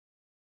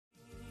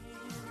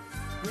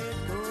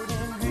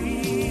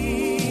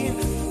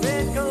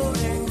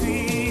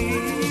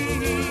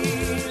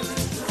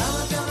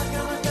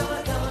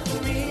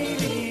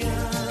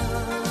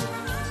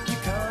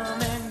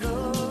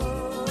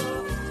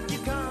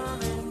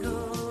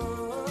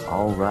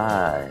All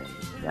right.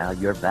 Now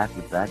you're back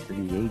with Back to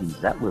the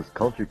 80s. That was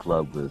Culture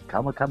Club with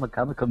Kama Kama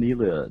Kama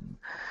Chameleon.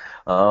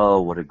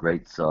 Oh, what a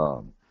great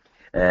song.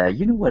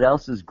 You know what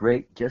else is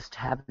great? Just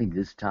having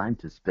this time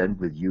to spend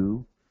with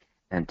you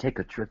and take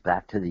a trip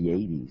back to the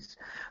 80s.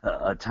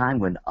 A time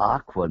when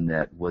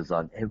Aquanet was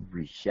on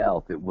every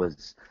shelf. It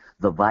was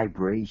the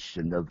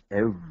vibration of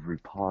every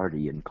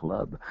party and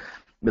club.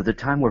 But the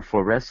time where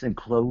fluorescent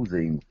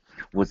clothing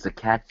was the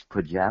cat's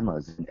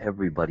pajamas and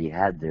everybody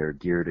had their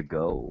gear to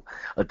go.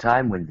 A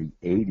time when the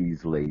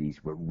 80s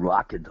ladies were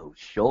rocking those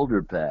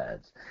shoulder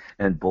pads.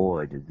 And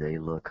boy, did they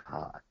look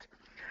hot.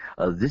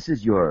 This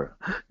is your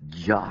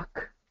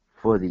jock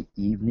for the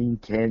evening,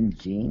 Ken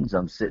Jeans.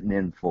 I'm sitting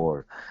in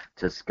for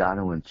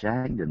Toscano and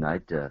Chang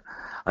tonight.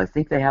 I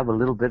think they have a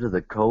little bit of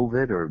the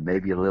COVID or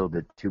maybe a little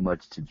bit too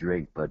much to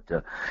drink. But,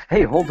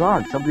 hey, hold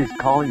on. Somebody's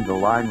calling the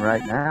line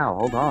right now.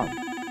 Hold on.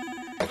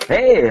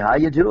 Hey, how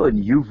you doing?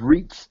 You've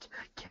reached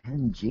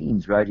Ken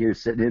Jeans right here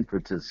sitting in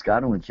for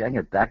Toscano and Chang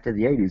at Back to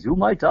the 80s. Who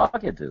am I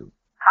talking to?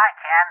 Hi, Ken.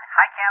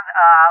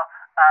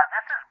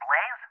 This is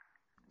Blaze.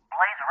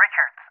 Blaze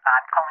Richards.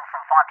 I'm calling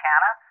from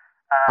Fontana.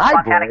 Hi,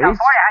 Fontana, Blaze.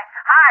 California.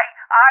 Hi.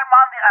 I'm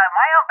on the, am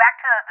I on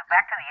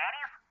Back to the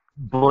 80s?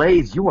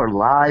 Blaze, you are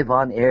live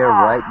on air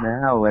right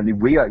now, and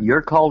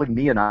you're calling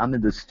me, and I'm in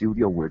the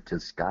studio where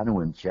Toscano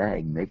and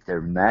Chang make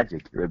their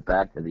magic here at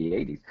Back to the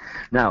 80s.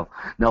 Now,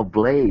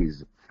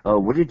 Blaze,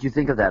 what did you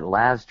think of that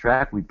last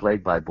track we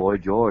played by Boy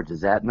George?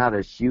 Is that not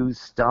a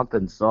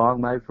shoe-stomping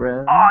song, my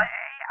friend? Oh,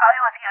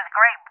 it was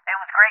great. It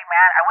was great,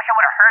 man. I wish I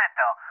would have heard it,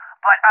 though.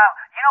 But,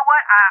 you know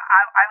what?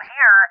 I'm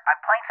here. I'm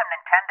playing some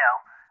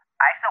Nintendo.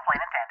 I still play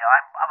Nintendo.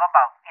 I'm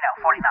about,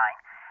 49.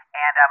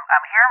 And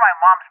I'm here in my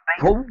mom's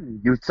basement. Oh,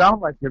 you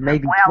sound like you're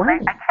maybe 20. Well, I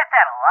get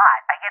that a lot.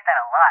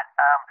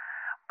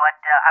 But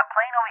I'm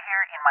playing over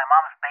here in my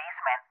mom's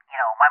basement.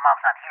 My mom's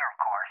not here, of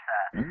course.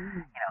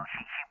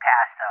 She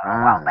passed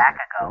a while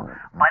back ago.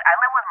 But I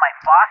live with my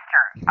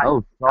foster. I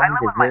live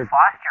with my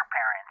foster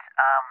parents.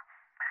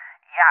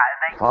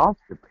 They.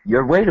 Foster?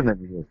 Wait a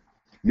minute here.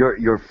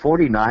 You're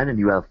 49 and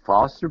you have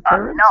foster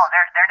parents? No,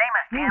 their name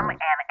is Jim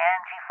and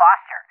Angie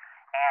Foster.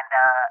 And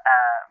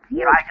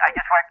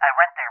I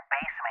rent their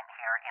basement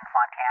here in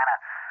Fontana.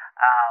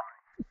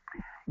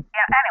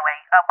 Anyway,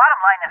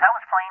 bottom line is I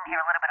was playing here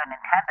a little bit of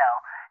Nintendo,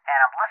 and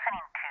I'm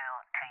listening to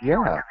you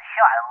and to the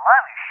show. I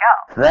love your show.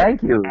 Thank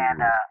you.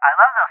 And I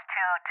love those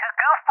two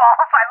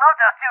goofballs. I love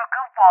those two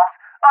goofballs.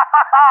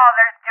 Oh,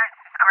 they're just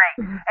great.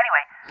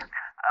 Anyway,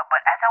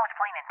 but as I was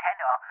playing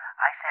Nintendo,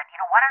 I said,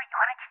 why don't you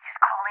just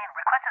call in,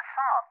 request a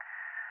song?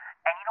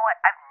 And you know what?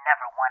 I've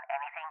never won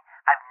anything.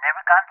 I've never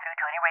gone through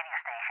to any radio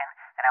station,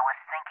 and I was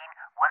thinking,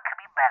 what could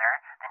be better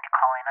than to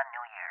call in on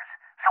New Year's?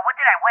 So what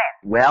did I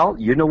win? Well,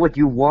 you know what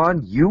you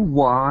won? You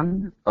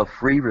won a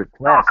free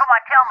request. Oh, come on,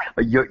 tell me.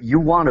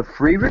 You won a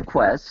free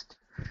request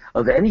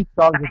of any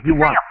song that you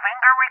want. Did you say a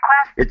finger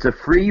request? It's a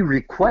free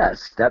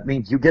request. That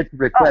means you get to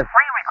request. Oh,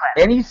 free request.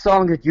 Any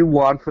song that you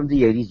want from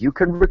the 80s, you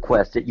can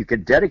request it. You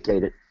can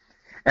dedicate it.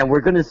 And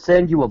we're going to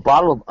send you a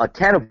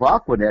can of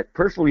Aquanet,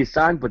 personally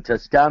signed by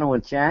Toscano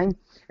and Chang,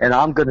 and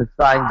I'm going to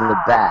sign the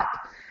back.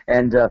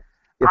 And if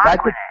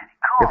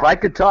I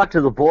could talk to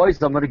the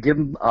boys, I'm going to get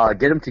them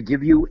to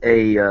give you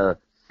a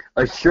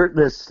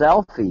shirtless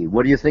selfie.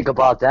 What do you think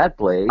about that,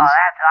 Blaze? Oh,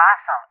 that's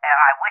awesome.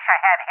 I wish I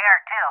had hair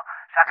too,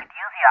 so I could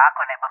use the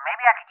Aquanet, but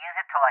maybe I could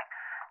use it to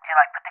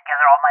put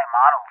together all my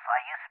models.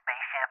 I use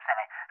spaceships, and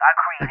I'm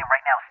creating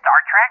right now Star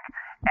Trek,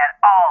 and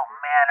oh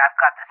man, I've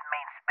got this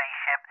main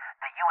spaceship,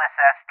 the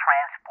USS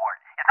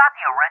Transport. It's not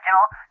the original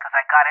because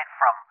I got it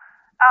from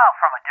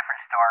a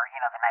different store,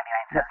 the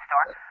 99-cent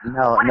store.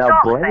 Now,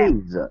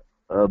 Blaze.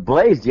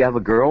 Blaze, do you have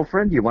a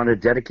girlfriend? Do you want to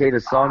dedicate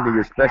a song to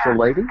your special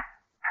lady?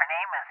 Her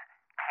name is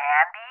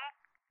Candy.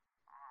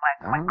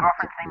 My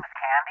girlfriend's name is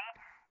Candy.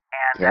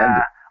 And,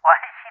 Candy.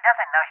 She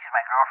doesn't know she's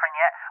my girlfriend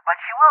yet, but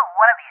she will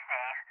one of these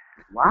days.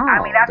 Wow. I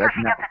mean, after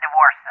she gets a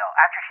divorce, though.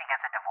 After she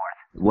gets a divorce.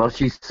 Well,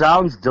 she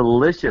sounds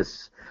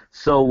delicious.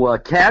 So,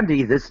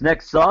 Candy, this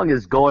next song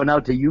is going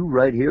out to you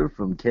right here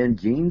from Ken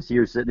Jeans,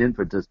 here sitting in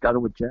for Toscano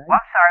with Chang. Well,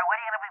 I'm sorry.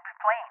 What are you going to be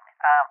playing?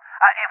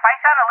 If I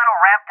sound a little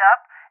ramped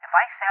up, if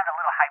I sound a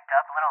little hyped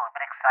up, a little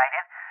bit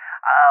excited,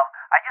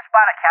 I just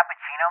bought a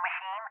cappuccino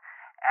machine,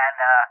 and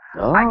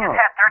I just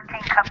had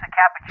 13 cups of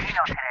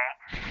cappuccino today,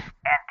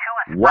 and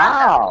 2 espressos.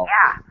 Wow.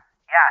 Yeah.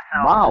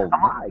 So wow, I'm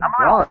a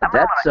little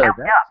amped up.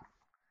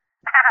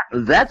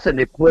 That's an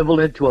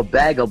equivalent to a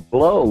bag of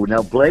blow.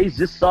 Now, Blaze,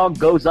 this song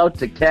goes out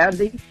to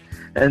Candy,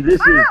 and this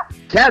is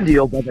Candy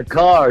by the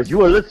Cars.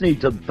 You are listening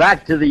to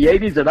Back to the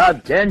 80s, and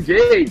I'm Ken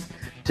Jeans.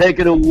 Take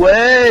it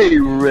away,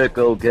 Rick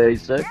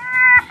Ocasek.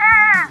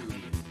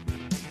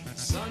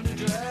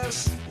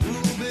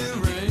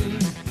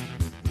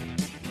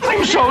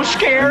 I'm so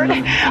scared.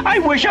 I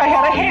wish I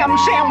had a ham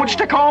sandwich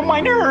to calm my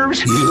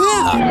nerves.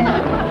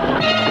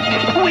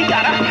 Yeah. We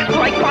gotta,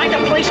 find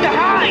a place to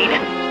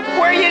hide.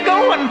 Where you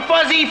going,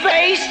 fuzzy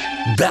face?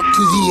 Back to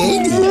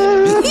the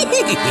 80s.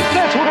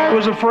 That's what I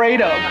was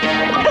afraid of.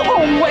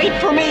 Oh, wait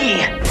for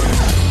me.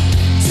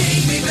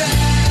 Take me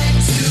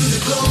back to the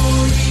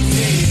glory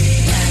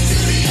days.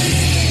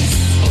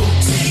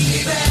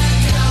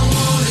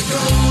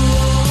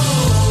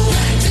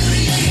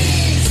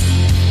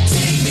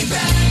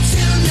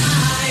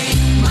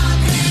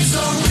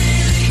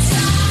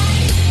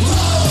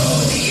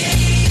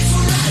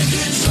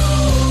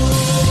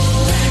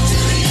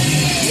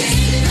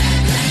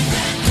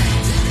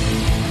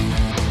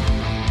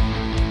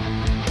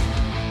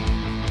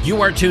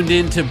 You are tuned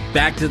in to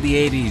Back to the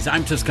 80s.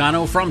 I'm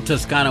Toscano from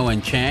Toscano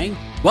and Chang.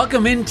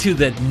 Welcome into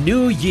the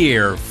new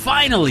year,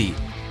 finally,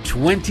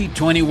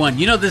 2021.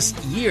 You know, this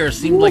year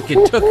seemed like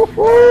it took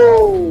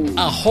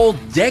a whole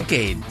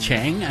decade,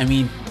 Chang. I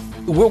mean,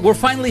 we're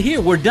finally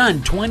here. We're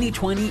done.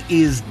 2020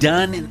 is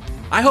done. And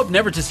I hope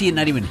never to see it,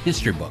 not even in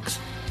history books.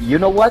 You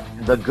know what?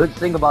 The good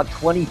thing about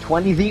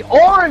 2020, the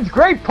orange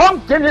grape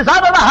pumpkin is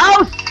out of the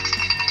house!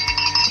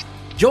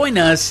 Join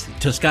us,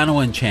 Toscano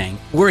and Chang.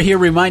 We're here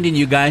reminding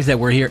you guys that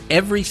we're here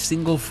every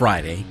single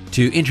Friday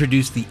to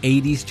introduce the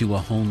 80s to a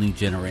whole new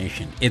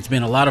generation. It's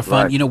been a lot of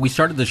fun. Right. You know, we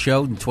started the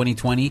show in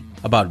 2020,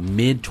 about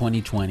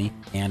mid-2020,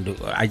 and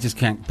I just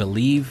can't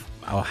believe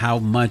how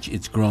much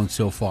it's grown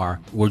so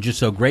far. We're just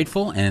so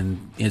grateful,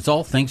 and it's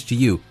all thanks to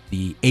you,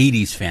 the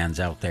 80s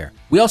fans out there.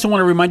 We also want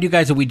to remind you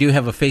guys that we do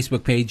have a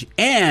Facebook page,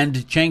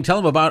 and Chang, tell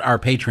them about our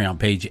Patreon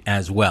page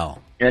as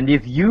well. And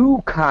if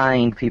you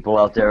kind people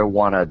out there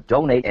want to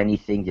donate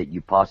anything that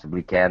you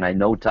possibly can, I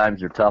know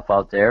times are tough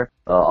out there.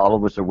 All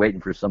of us are waiting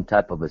for some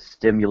type of a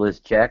stimulus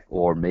check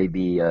or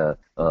maybe a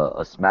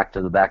smack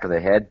to the back of the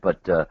head.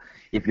 But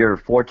if you're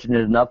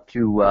fortunate enough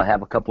to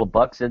have a couple of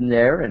bucks in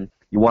there and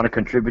you want to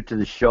contribute to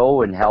the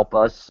show and help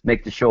us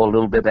make the show a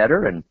little bit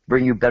better and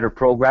bring you better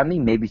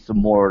programming, maybe some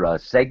more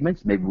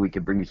segments, maybe we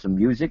can bring you some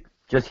music,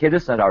 just hit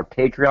us on our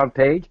Patreon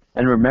page,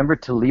 and remember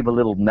to leave a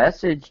little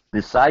message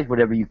besides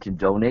whatever you can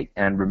donate,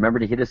 and remember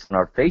to hit us on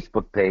our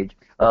Facebook page.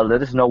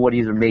 Let us know what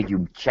either made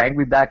you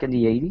changry back in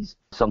the 80s,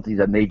 something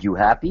that made you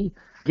happy.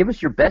 Give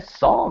us your best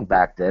song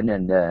back then,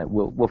 and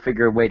we'll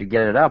figure a way to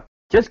get it up.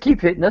 Just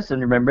keep hitting us,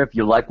 and remember, if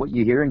you like what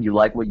you hear and you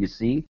like what you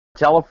see,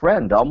 tell a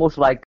friend, almost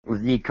like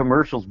the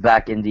commercials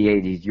back in the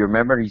 80s. You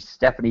remember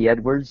Stephanie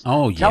Edwards?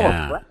 Oh, yeah.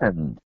 Tell a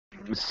friend.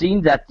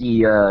 Seeing that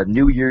the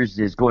New Year's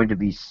is going to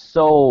be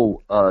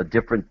so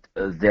different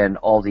than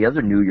all the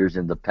other New Year's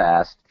in the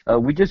past,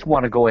 we just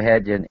want to go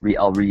ahead and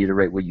I'll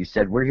reiterate what you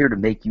said. We're here to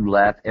make you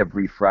laugh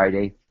every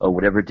Friday.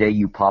 Whatever day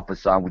you pop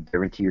us on, we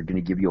guarantee you're going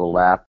to give you a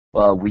laugh.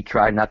 We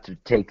try not to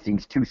take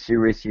things too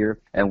serious here,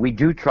 and we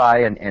do try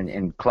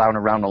and clown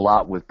around a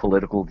lot with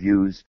political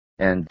views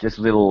and just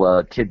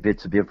little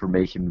tidbits of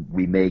information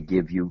we may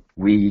give you.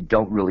 We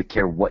don't really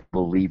care what you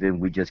believe in.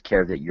 We just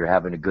care that you're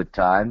having a good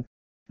time.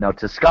 Now,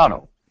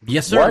 Toscano.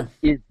 Yes, sir. What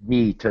is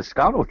the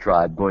Toscano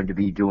tribe going to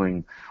be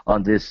doing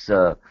on this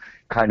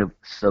kind of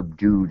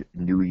subdued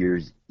New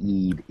Year's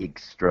Eve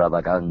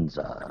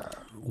extravaganza?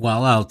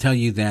 Well, I'll tell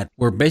you that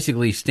we're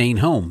basically staying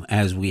home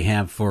as we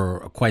have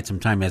for quite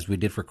some time, as we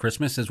did for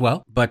Christmas as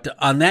well. But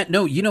on that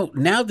note, you know,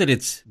 now that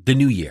it's the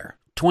new year,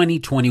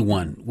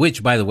 2021,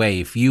 which, by the way,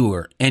 if you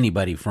or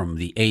anybody from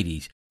the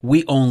 80s,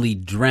 we only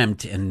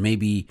dreamt and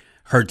maybe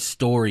heard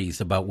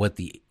stories about what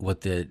the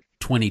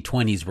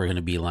 2020s were going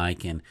to be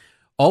like, and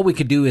all we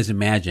could do is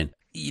imagine.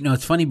 You know,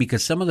 it's funny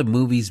because some of the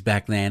movies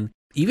back then,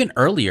 even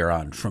earlier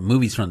on, from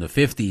movies from the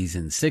 50s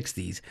and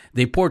 60s,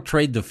 they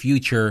portrayed the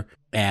future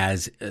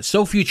as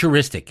so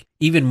futuristic,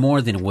 even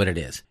more than what it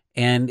is.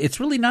 And it's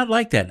really not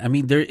like that. I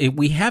mean,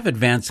 we have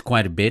advanced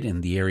quite a bit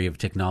in the area of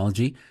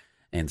technology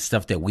and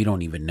stuff that we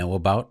don't even know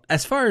about.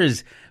 As far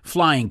as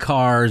flying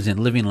cars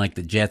and living like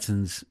the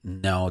Jetsons,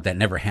 no, that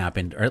never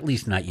happened, or at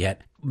least not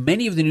yet.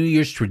 Many of the New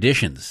Year's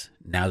traditions,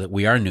 now that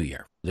we are New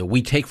Year, that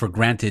we take for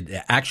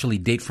granted actually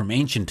date from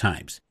ancient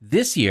times.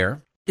 This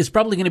year is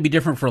probably going to be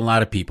different for a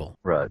lot of people,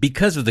 right,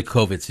 because of the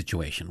COVID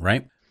situation,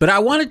 right? But I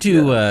wanted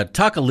to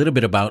talk a little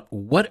bit about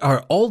what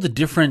are all the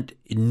different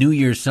New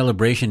Year's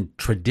celebration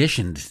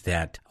traditions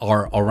that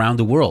are around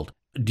the world.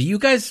 Do you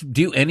guys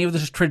do any of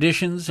those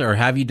traditions, or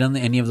have you done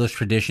any of those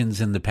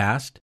traditions in the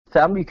past?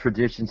 Family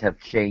traditions have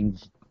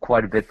changed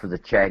quite a bit for the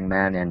Chang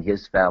man and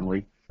his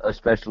family,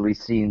 especially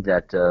seeing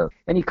that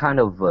any kind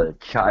of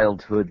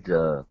childhood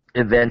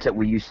events that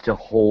we used to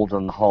hold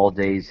on the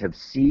holidays have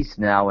ceased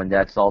now, and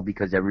that's all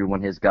because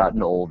everyone has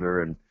gotten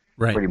older and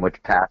pretty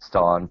much passed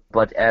on.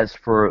 But as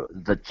for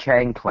the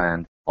Chang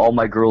clan, all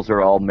my girls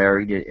are all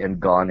married and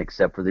gone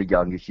except for the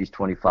youngest. She's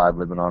 25,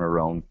 living on her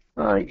own.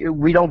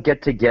 We don't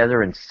get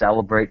together and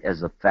celebrate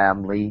as a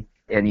family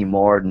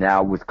anymore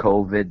now with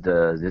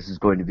COVID. This is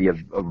going to be a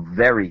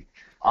very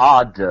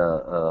odd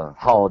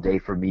holiday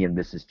for me and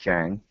Mrs.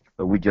 Chang.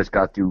 We just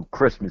got through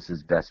Christmas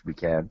as best we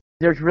can.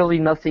 There's really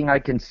nothing I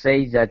can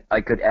say that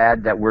I could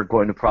add that we're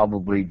going to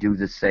probably do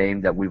the same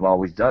that we've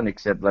always done,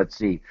 except, let's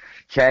see,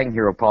 Chang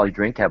here will probably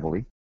drink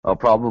heavily. I'll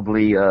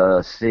probably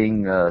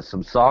sing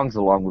some songs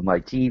along with my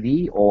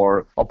TV,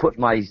 or I'll put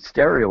my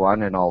stereo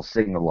on and I'll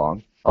sing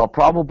along. I'll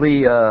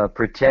probably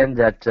pretend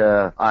that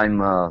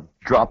I'm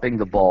dropping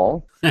the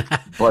ball.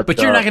 But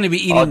you're not going to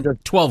be eating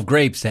 12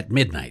 grapes at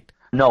midnight.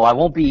 No, I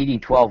won't be eating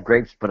 12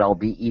 grapes, but I'll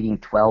be eating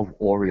 12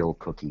 Oreo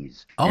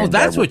cookies. Oh,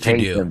 that's what you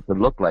do. Them to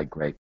look like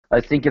grapes. I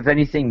think, if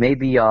anything,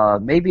 maybe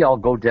I'll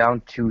go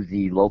down to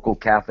the local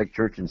Catholic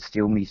church and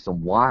steal me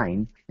some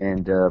wine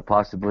and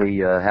possibly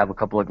have a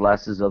couple of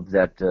glasses of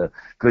that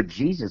good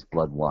Jesus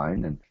blood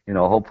wine. And, you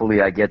know,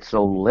 hopefully I get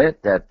so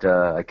lit that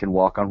I can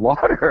walk on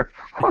water.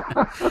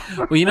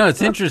 Well, you know,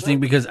 it's interesting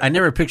because I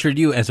never pictured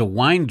you as a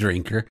wine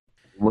drinker.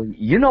 Well,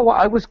 you know,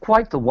 I was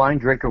quite the wine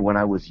drinker when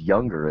I was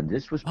younger, and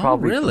this was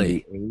probably really?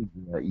 from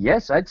the age,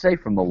 yes, I'd say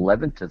from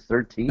 11 to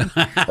 13.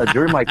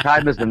 During my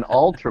time as an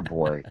altar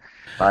boy,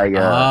 I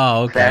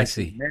Oh, okay, I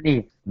fancied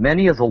see.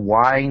 many of the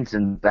wines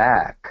in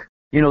back.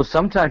 You know,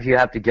 sometimes you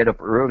have to get up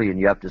early and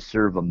you have to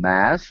serve a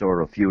mass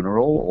or a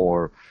funeral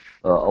or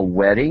a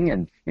wedding,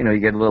 and you know you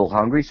get a little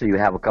hungry, so you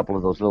have a couple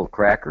of those little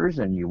crackers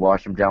and you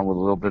wash them down with a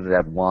little bit of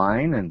that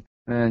wine, and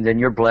then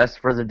you're blessed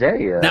for the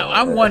day. Now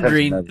I'm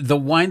wondering, the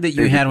wine that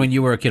you had when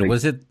you were a kid,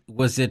 was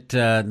it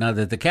now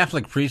that the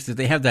Catholic priest, did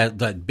they have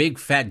that big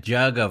fat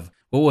jug of,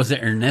 what was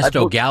it,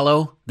 Ernesto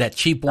Gallo, that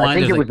cheap wine? I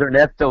think it was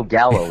Ernesto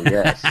Gallo.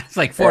 Yes, it's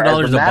like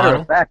 $4 As a a matter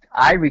bottle. of fact,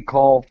 I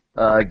recall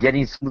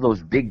getting some of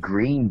those big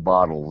green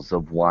bottles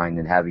of wine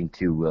and having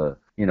to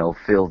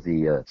fill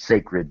the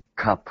sacred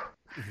cup.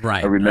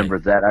 Right. I remember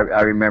right. that.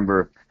 I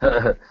remember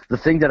the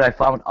thing that I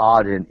found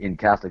odd in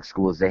Catholic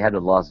school is they had a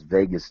Las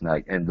Vegas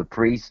night, and the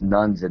priests,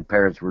 nuns, and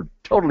parents were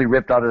totally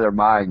ripped out of their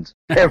minds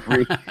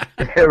every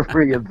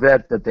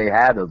event that they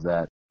had of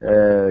that.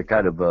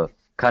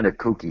 Kind of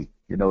kooky.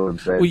 You know what I'm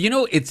saying? Well, you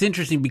know, it's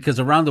interesting because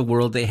around the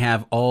world they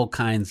have all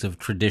kinds of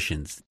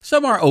traditions.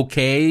 Some are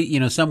okay,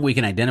 you know, some we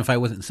can identify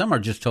with, and some are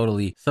just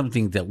totally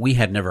something that we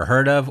had never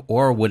heard of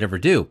or would ever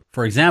do.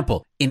 For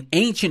example, in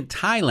ancient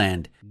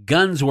Thailand,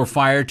 guns were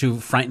fired to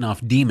frighten off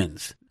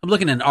demons. I'm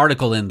looking at an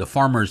article in the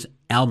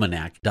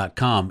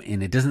farmersalmanac.com,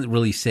 and it doesn't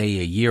really say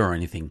a year or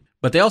anything.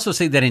 But they also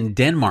say that in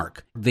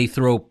Denmark, they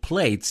throw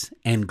plates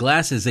and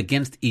glasses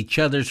against each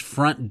other's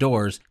front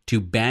doors to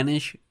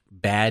banish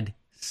bad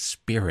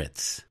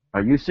spirits.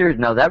 Are you serious?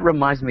 Now, that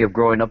reminds me of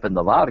growing up in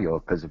the barrio,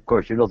 because, of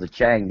course, you know the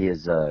Chang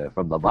is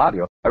from the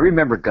barrio. I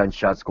remember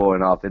gunshots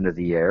going off into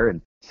the air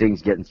and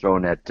things getting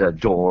thrown at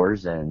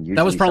doors. And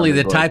That was probably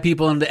the somebody Thai going,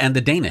 people and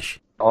the Danish.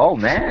 oh,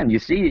 man, you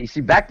see,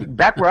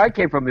 back where I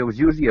came from, it was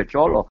usually a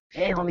cholo.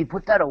 Hey, homie,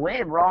 put that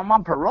away, bro. I'm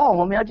on parole,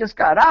 homie. I just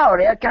got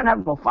out. I can't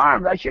have no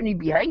farm. I shouldn't even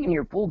be hanging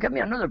here, fool. Get me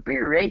another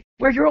beer, eh?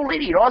 Where's your old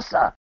lady,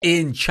 Rosa?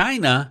 In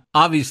China,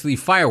 obviously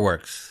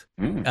fireworks.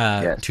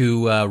 Yes.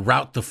 To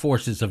rout the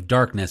forces of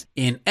darkness.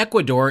 In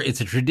Ecuador,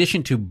 it's a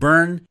tradition to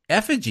burn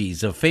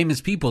effigies of famous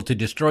people to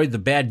destroy the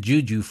bad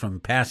juju from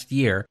past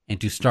year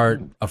and to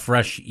start a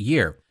fresh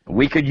year.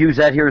 We could use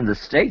that here in the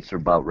States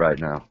about right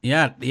now.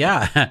 Yeah.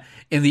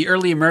 In the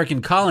early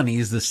American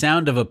colonies, the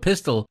sound of a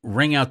pistol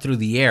rang out through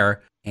the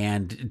air.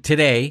 And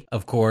today,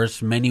 of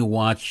course, many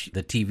watch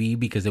the TV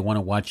because they want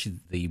to watch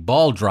the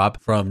ball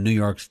drop from New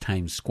York's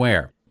Times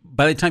Square.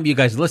 By the time you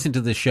guys listen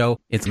to this show,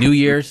 it's New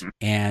Year's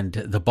and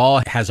the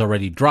ball has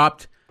already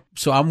dropped.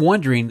 So I'm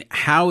wondering,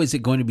 how is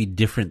it going to be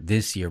different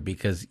this year?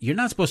 Because you're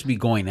not supposed to be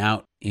going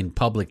out in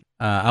public.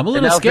 I'm a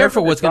little now scared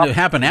for what's going to drop-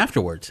 happen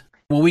afterwards.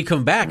 When we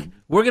come back,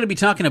 we're going to be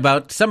talking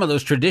about some of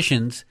those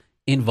traditions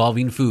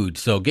involving food.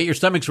 So get your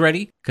stomachs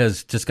ready,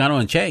 because Toscano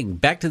and Chang,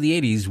 Back to the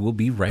 80s, will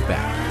be right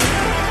back.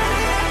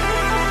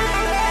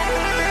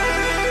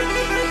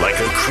 Like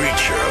a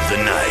creature of the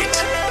night.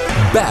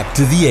 Back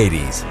to the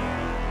 80s.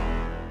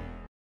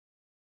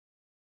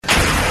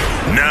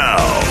 Now,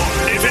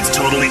 if it's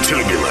totally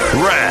tubular,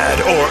 rad,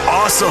 or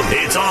awesome,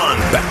 it's on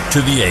Back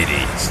to the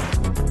 80s.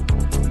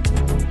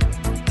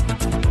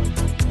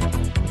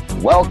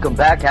 Welcome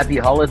back. Happy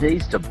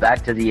holidays to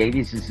Back to the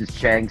 80s. This is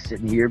Chang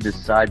sitting here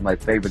beside my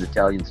favorite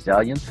Italian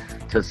stallion,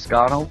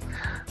 Toscano.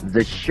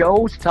 The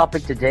show's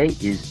topic today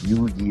is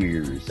New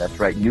Year's. That's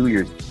right, New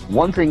Year's.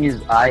 One thing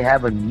is I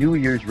have a New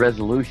Year's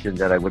resolution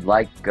that I would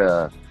like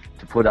to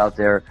put out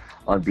there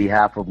on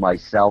behalf of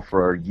myself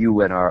or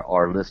you and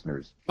our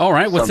listeners. All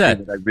right, what's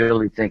Something that? I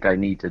really think I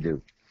need to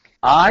do.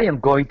 I am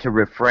going to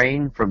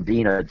refrain from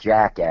being a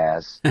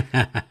jackass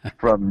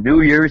from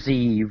New Year's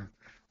Eve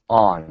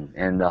on.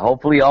 And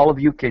hopefully all of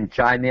you can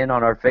chime in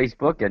on our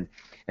Facebook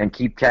and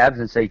keep tabs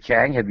and say,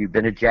 Chang, have you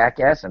been a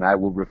jackass? And I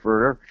will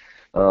refer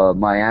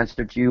my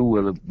answer to you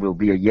will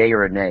be a yay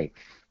or a nay.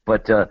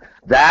 But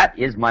that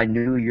is my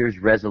New Year's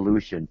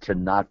resolution, to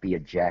not be a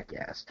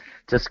jackass.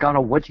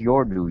 Toscano, what's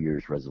your New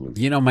Year's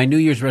resolution? You know, my New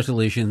Year's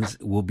resolutions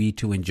will be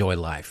to enjoy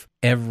life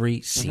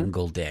every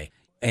single day.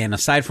 And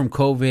aside from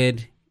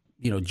COVID,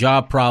 you know,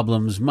 job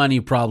problems,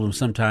 money problems,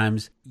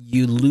 sometimes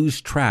you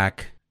lose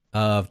track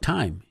of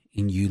time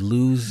and you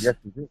lose. Yes,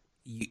 you do.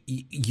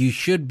 You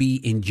should be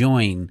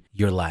enjoying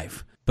your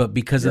life. But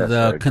because of Yes,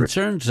 I the agree.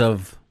 concerns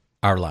of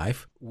our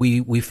life,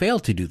 we fail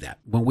to do that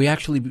when we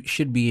actually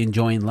should be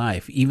enjoying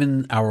life,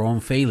 even our own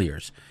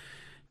failures.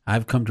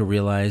 I've come to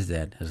realize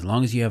that as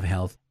long as you have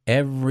health,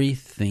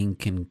 everything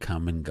can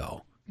come and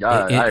go.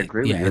 I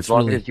agree with you. it's As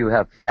long really- as you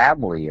have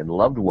family and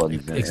loved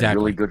ones and Exactly.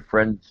 really good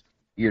friends,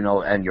 you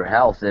know, and your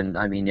health, and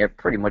I mean,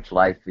 pretty much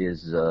life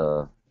is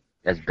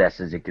as best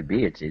as it could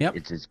be. It's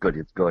as good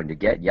as it's going to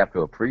get. You have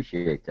to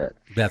appreciate that.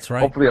 That's right.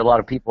 Hopefully, a lot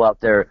of people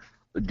out there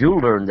do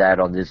learn that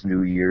on this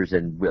New Year's,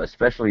 and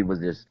especially with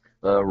this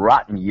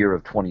rotten year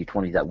of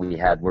 2020 that we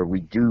had, where we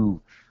do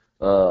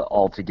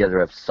altogether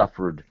have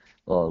suffered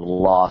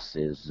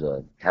losses,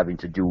 having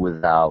to do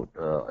without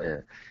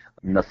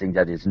nothing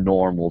that is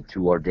normal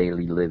to our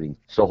daily living.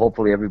 So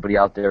hopefully everybody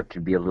out there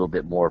can be a little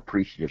bit more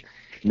appreciative.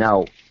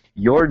 Now,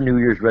 your New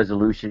Year's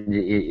resolution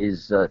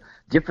is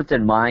different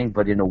than mine,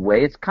 but in a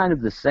way it's kind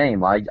of the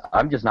same.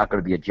 I'm just not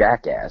going to be a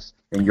jackass,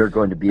 and you're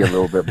going to be a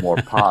little bit more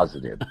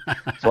positive.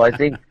 So I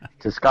think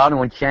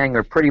Toscano and Chang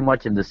are pretty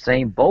much in the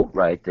same boat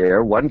right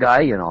there. One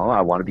guy,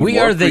 I want to be We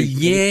more are the freaky.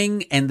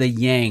 yin and the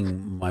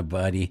yang, my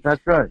buddy.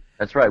 That's right.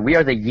 That's right. We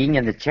are the yin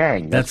and the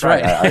chang. That's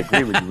right. I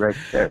agree with you right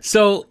there.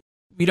 So,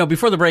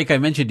 before the break, I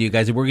mentioned to you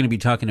guys that we're going to be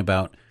talking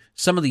about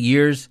some of the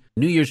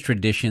New Year's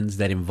traditions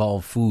that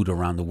involve food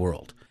around the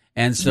world.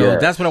 And so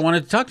Yes. that's what I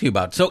wanted to talk to you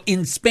about. So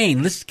in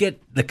Spain, let's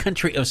get the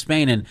country of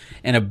Spain,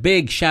 and a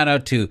big shout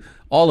out to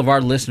all of our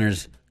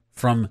listeners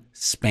from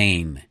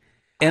Spain.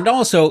 And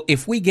also,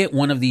 if we get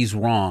one of these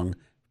wrong,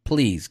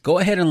 please go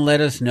ahead and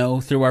let us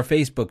know through our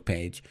Facebook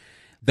page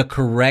the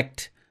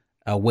correct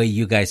way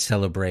you guys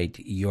celebrate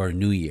your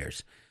New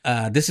Year's.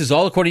 This is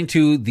all according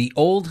to the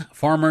Old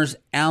Farmer's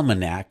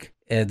Almanac.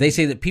 They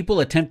say that people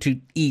attempt to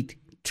eat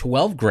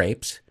 12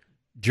 grapes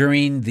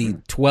during the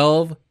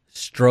 12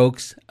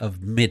 strokes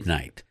of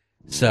midnight.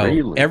 So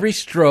Really? every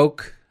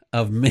stroke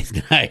of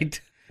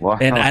midnight, Wow.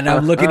 and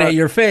I'm looking at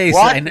your face.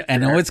 What? I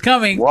know it's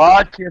coming.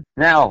 Watch it.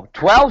 Now,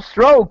 12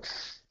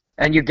 strokes,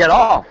 and you get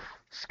off.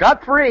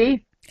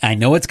 Scot-free. I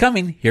know it's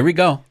coming. Here we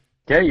go.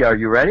 Okay, are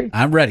you ready?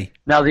 I'm ready.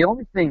 Now, the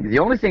only thing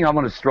I'm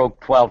going to stroke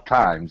 12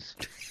 times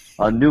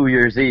on New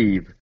Year's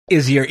Eve.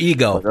 Is your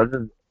ego.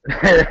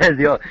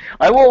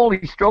 I will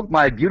only stroke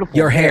my beautiful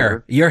Your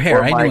hair. Your hair.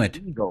 or I my knew it.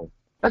 ego.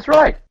 That's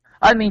right.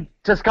 I mean,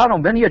 Toscano,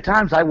 many a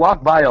times I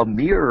walk by a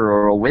mirror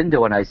or a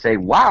window and I say,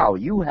 wow,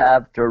 you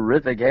have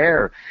terrific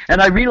hair.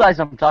 And I realize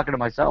I'm talking to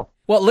myself.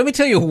 Well, let me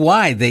tell you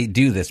why they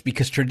do this.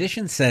 Because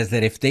tradition says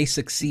that if they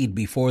succeed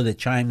before the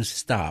chimes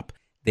stop,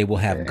 they will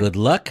have good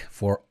luck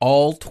for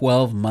all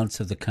 12 months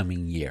of the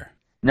coming year.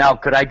 Now,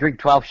 could I drink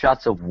 12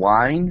 shots of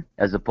wine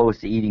as opposed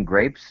to eating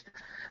grapes?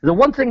 The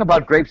one thing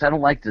about grapes, I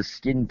don't like the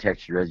skin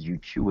texture as you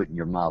chew it in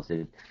your mouth.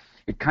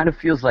 It kind of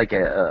feels like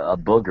a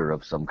booger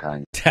of some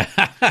kind.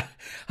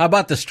 How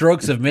about the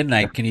strokes of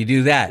midnight? Can you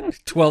do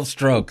that? 12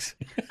 strokes.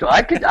 So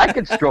I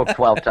could stroke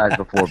 12 times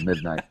before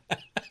midnight.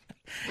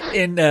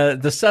 In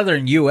the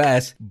southern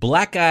U.S.,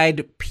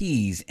 black-eyed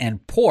peas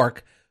and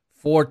pork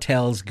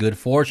foretells good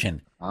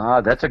fortune.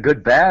 Ah, that's a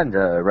good band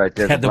right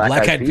there. The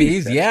Black Eyed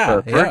Peas, yeah.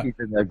 Fergie's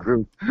in that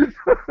group.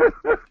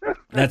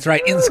 That's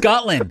right. In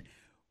Scotland,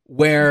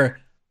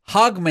 where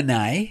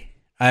Hogmanay,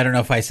 I don't know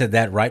if I said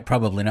that right,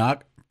 probably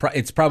not.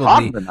 It's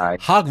probably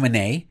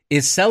Hogmanay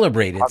is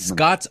celebrated.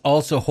 Scots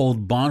also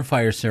hold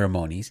bonfire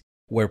ceremonies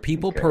where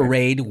people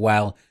parade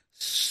while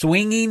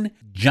swinging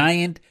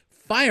giant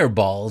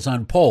fireballs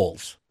on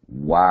poles.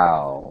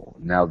 Wow.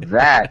 Now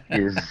that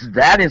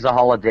is a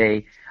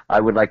holiday I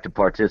would like to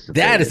participate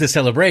That in. is a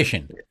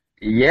celebration.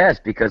 Yes,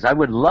 because I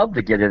would love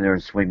to get in there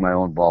and swing my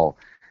own ball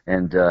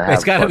and have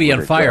It's got to fun be with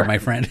on it. fire, my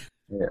friend.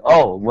 Yeah.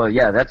 Oh, well,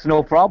 yeah, that's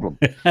no problem.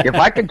 If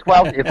I can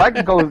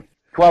go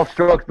 12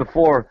 strokes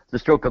before the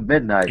stroke of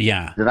midnight,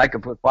 Yeah. then I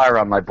can put fire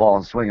on my ball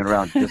and swing it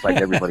around just like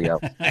everybody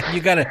else. You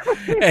got to.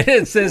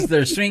 It says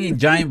they're swinging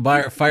giant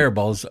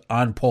fireballs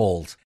on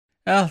poles.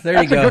 Well, there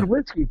That's you go. a good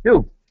whiskey,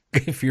 too.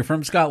 If you're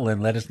from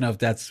Scotland, let us know if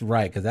that's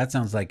right, because that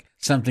sounds like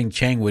something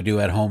Chang would do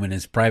at home in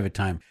his private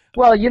time.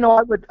 Well,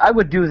 I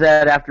would do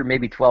that after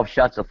maybe 12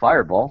 shots of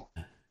Fireball,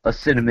 a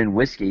cinnamon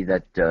whiskey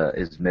that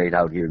is made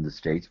out here in the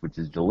States, which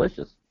is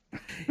delicious.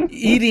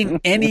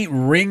 Eating any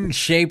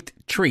ring-shaped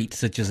treat,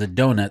 such as a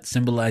donut,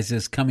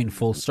 symbolizes coming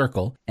full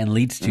circle and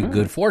leads to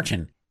good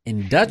fortune.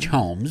 In Dutch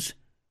homes,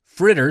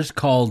 fritters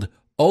called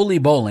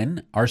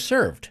oliebollen are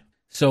served.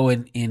 So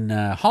in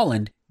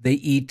Holland, they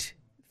eat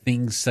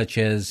things such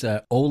as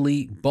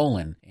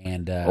oliebollen,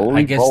 and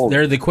I guess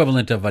they're the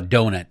equivalent of a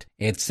donut.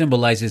 It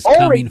symbolizes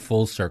coming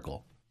full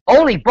circle.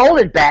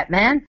 Oliebollen,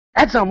 Batman?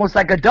 That's almost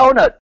like a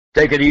donut.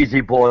 Take it easy,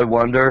 Boy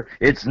Wonder.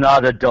 It's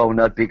not a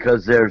donut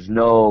because there's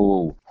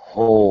no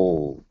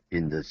hole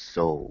in the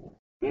soul.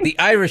 The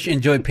Irish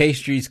enjoy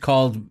pastries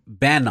called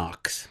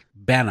bannocks.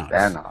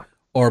 Bannock.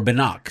 Or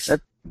bannocks.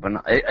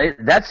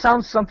 That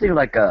sounds something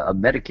like a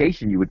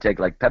medication you would take,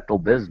 like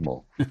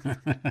Pepto-Bismol.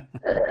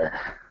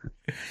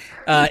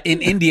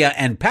 In India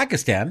and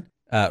Pakistan,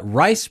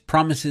 rice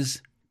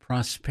promises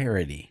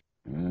prosperity.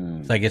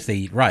 So I guess they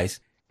eat rice.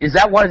 Is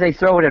that why they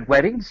throw it at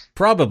weddings?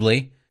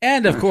 Probably.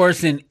 And, of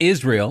course, in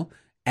Israel,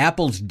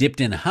 apples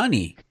dipped in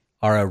honey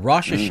are a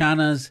Rosh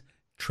Hashanah's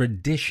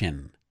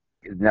tradition.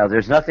 Now,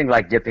 there's nothing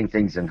like dipping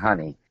things in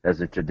honey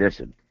as a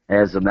tradition.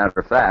 As a matter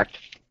of fact,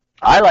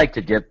 I like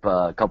to dip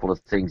a couple of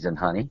things in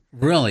honey.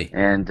 Really?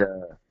 And,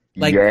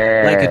 like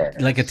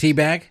a tea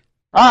bag?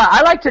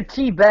 I like to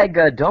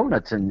teabag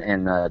donuts and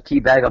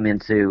teabag them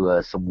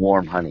into some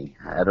warm honey.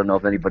 I don't know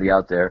if anybody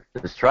out there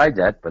has tried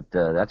that, but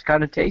that's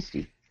kind of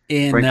tasty.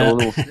 Sprinkle a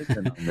little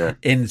cinnamon on there.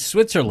 In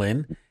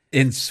Switzerland,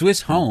 in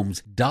Swiss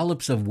homes,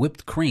 dollops of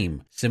whipped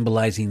cream,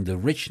 symbolizing the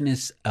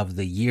richness of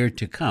the year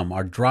to come,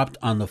 are dropped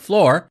on the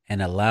floor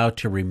and allowed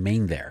to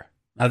remain there.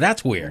 Now,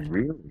 that's weird.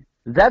 Really?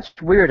 That's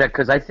weird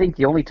because I think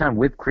the only time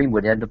whipped cream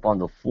would end up on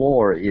the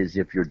floor is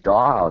if your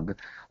dog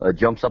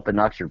jumps up and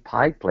knocks your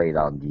pie plate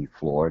on the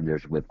floor and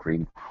there's whipped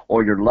cream,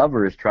 or your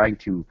lover is trying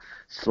to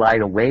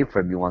slide away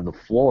from you on the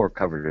floor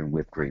covered in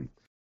whipped cream.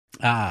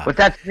 But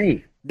that's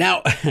me.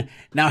 Now,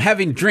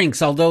 having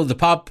drinks, although the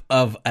pop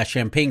of a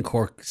champagne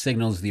cork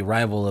signals the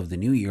arrival of the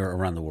new year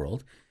around the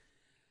world,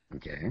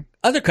 Okay.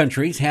 other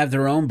countries have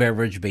their own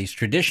beverage-based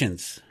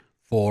traditions.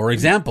 For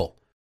example,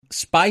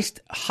 spiced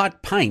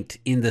hot pint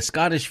in the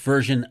Scottish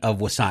version of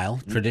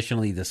wassail.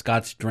 Traditionally, the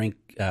Scots drink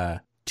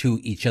to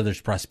each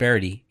other's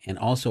prosperity and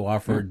also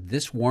offered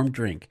this warm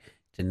drink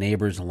to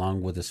neighbors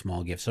along with a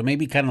small gift. So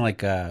maybe kind of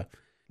like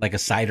a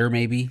cider,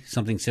 maybe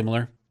something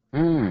similar.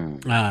 In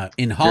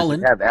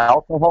Holland, Does it have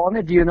alcohol in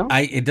it? Do you know?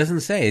 it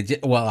doesn't say.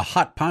 A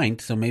hot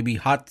pint, so maybe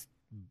hot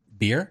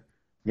beer.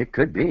 It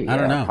could be. I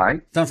don't know.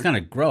 Pint. Sounds kind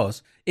of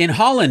gross. In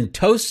Holland,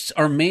 toasts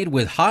are made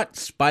with hot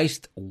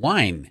spiced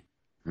wine.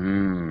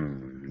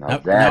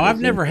 Now,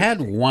 I've never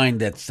had wine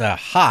that's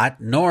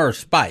hot nor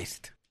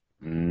spiced.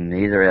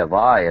 Neither have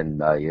I,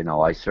 and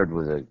I served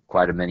with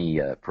quite a many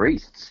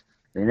priests.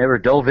 They never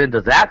dove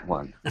into that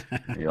one.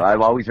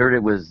 I've always heard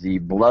it was the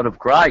blood of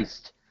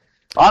Christ.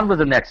 On with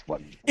the next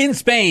one. In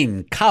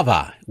Spain,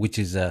 cava, which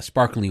is a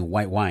sparkling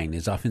white wine,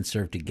 is often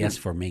served to guests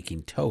for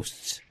making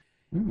toasts.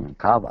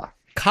 Cava.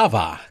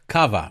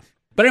 Cava.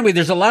 But anyway,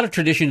 there's a lot of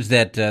traditions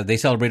that they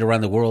celebrate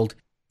around the world.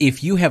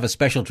 If you have a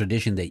special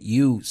tradition that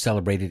you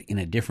celebrated in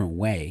a different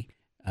way,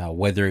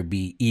 whether it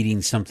be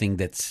eating something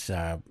that's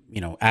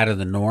out of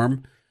the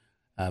norm,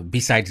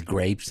 besides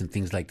grapes and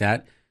things like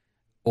that,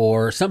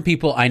 or some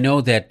people, I know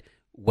that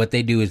what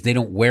they do is they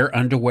don't wear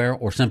underwear,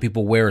 or some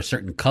people wear a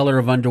certain color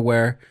of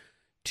underwear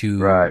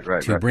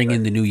to bring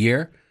in the new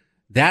year.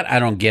 That I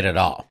don't get at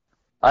all.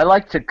 I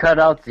like to cut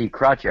out the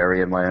crotch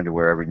area in my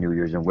underwear every New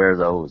Year's and wear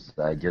those.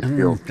 I just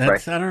feel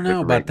fresh. I don't know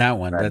about that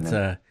one. That's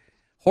a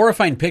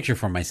horrifying picture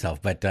for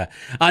myself. But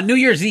on New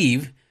Year's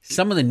Eve,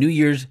 some of the New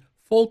Year's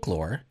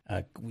folklore,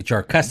 which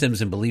are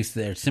customs and beliefs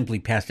that are simply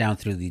passed down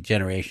through the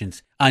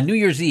generations. On New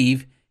Year's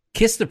Eve,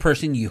 kiss the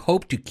person you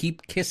hope to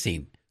keep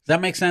kissing. Does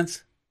that make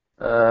sense?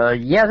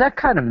 Yeah, that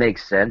kind of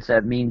makes sense.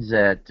 That means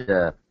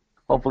that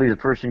hopefully the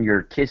person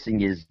you're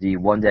kissing is the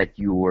one that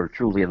you were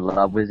truly in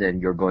love with,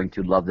 and you're going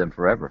to love them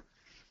forever.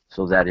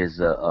 So that is,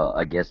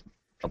 I guess,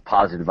 a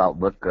positive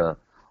outlook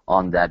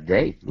on that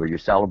day where you're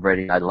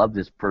celebrating, I love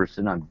this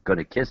person, I'm going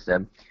to kiss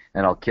them,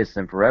 and I'll kiss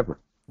them forever.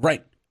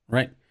 Right.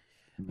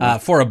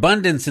 For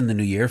abundance in the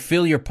new year,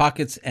 fill your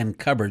pockets and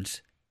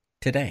cupboards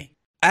today.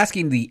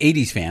 Asking the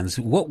 80s fans,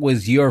 what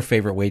was your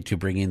favorite way to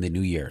bring in the New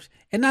Year's?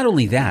 And not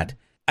only that,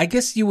 I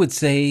guess you would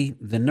say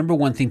the number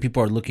one thing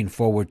people are looking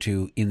forward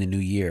to in the new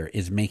year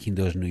is making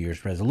those New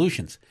Year's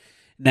resolutions.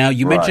 Now,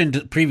 you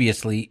mentioned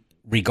previously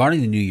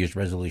regarding the New Year's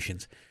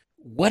resolutions,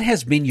 what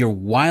has been your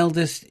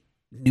wildest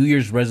New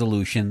Year's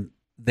resolution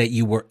that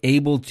you were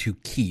able to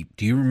keep?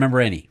 Do you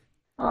remember any?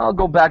 I'll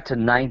go back to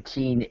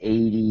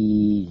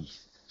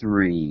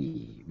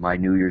 1983. My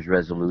New Year's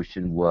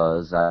resolution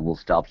was I will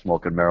stop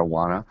smoking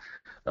marijuana,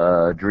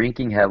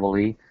 drinking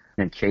heavily,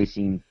 and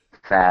chasing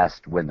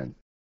fast women.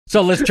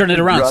 So let's turn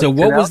it around. So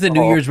what was the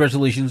New Year's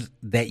resolutions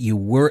that you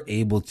were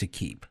able to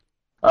keep?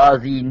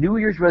 The New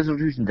Year's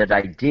resolution that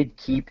I did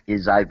keep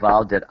is I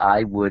vowed that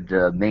I would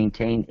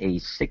maintain a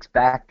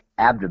six-pack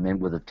abdomen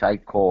with a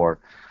tight core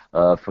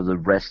for the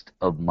rest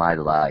of my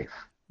life.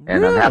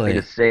 And really? I'm happy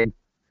to say,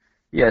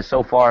 yeah,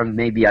 so far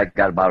maybe I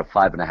got about a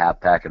 5.5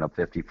 pack, and I'm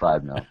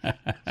 55 now.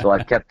 So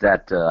I kept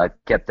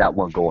that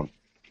one going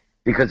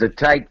because a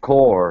tight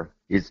core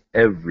is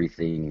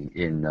everything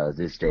in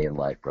this day in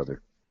life,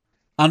 brother.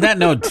 On that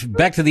note,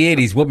 back to the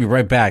 80s. We'll be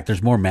right back.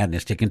 There's more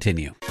madness to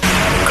continue.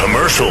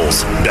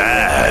 Commercials,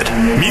 bad.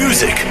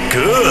 Music,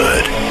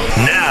 good.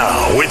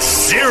 Now, with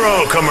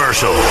zero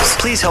commercials.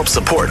 Please help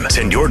support and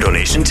send your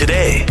donation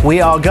today.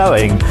 We are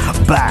going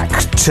back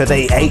to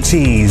the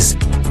 80s.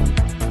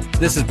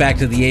 This is Back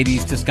to the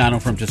 80s. Toscano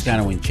from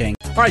Toscano and Chang.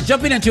 All right,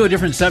 jumping into a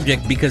different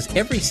subject because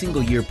every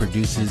single year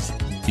produces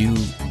new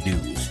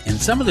news. And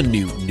some of the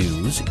new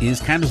news is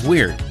kind of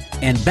weird.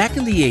 And back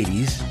in the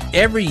 80s,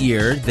 every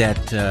year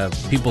that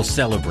people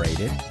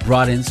celebrated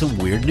brought in some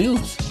weird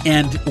news.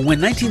 And when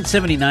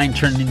 1979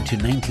 turned into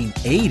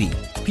 1980,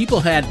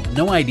 people had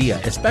no idea,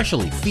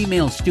 especially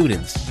female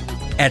students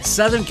at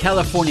Southern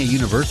California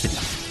University.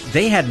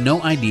 They had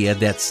no idea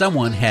that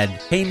someone had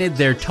painted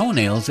their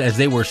toenails as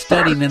they were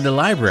studying in the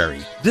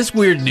library. This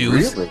weird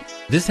news, Really?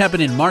 This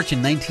happened in March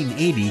in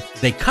 1980.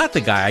 They caught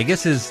the guy. I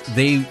guess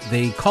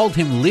they called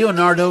him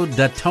Leonardo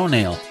da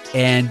Toenail.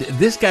 And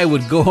this guy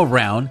would go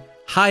around,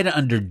 hide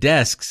under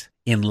desks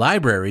in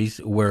libraries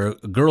where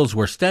girls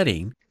were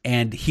studying,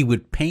 and he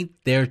would paint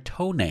their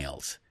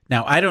toenails.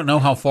 Now, I don't know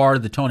how far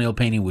the toenail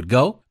painting would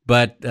go,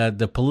 but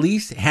the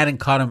police hadn't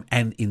caught him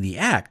in the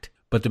act.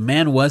 But the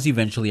man was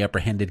eventually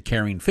apprehended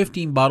carrying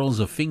 15 bottles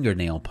of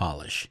fingernail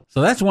polish.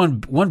 So that's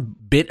one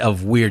bit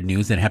of weird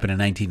news that happened in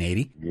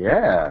 1980.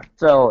 Yeah.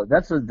 So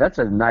that's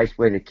a nice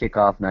way to kick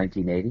off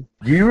 1980.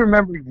 Do you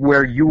remember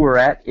where you were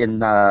at in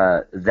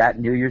that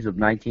New Year's of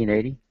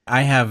 1980?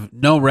 I have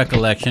no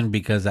recollection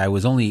because I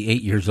was only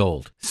 8 years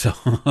old. So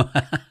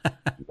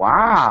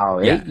Wow,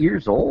 Yeah. 8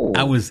 years old.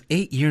 I was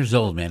 8 years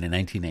old, man, in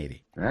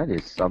 1980. That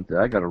is something.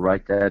 I got to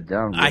write that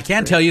down. I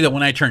can tell you that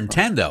when I turned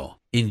 10, though,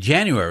 in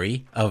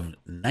January of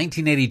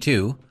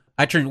 1982,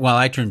 I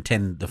turned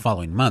 10 the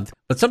following month,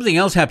 but something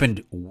else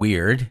happened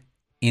weird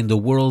in the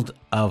world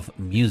of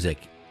music,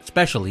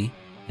 especially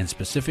and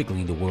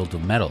specifically in the world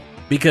of metal.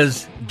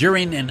 Because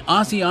during an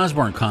Ozzy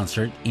Osbourne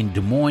concert in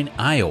Des Moines,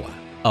 Iowa,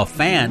 a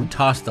fan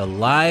tossed a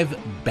live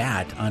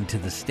bat onto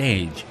the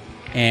stage,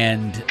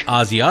 and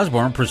Ozzy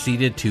Osbourne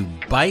proceeded to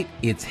bite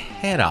its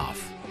head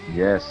off.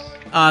 Yes.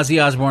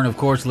 Ozzy Osbourne, of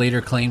course,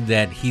 later claimed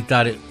that he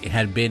thought it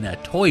had been a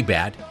toy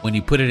bat when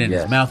he put it in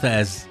his mouth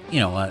as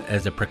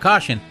a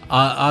precaution.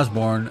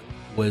 Osbourne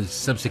was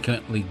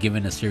subsequently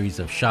given a series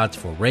of shots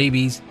for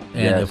rabies,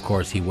 and of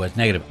course, he was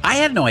negative. I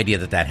had no idea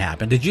that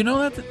happened. Did you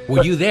know that?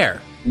 Were you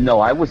there?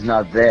 No, I was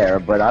not there,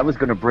 but I was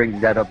going to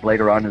bring that up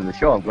later on in the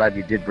show. I'm glad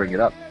you did bring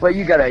it up. But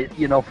you got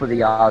to, for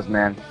the Oz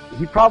man,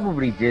 he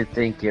probably did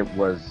think it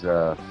was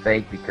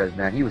fake because,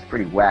 man, he was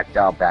pretty whacked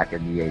out back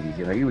in the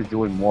 80s. He was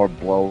doing more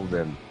blow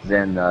than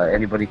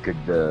anybody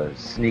could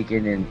sneak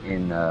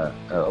in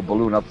a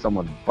balloon up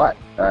someone's butt.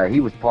 He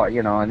was part,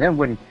 and then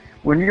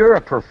when you're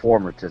a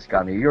performer,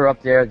 Toscano, you're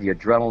up there, the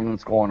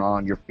adrenaline's going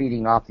on, you're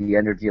feeding off the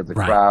energy of the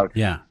crowd.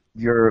 Yeah.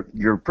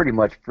 You're pretty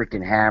much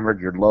freaking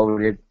hammered, you're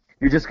loaded.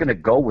 You're just going to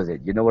go with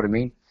it. You know what I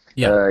mean?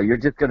 Yeah. You're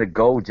just going to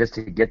go just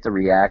to get the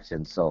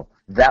reaction. So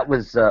that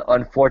was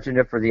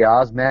unfortunate for the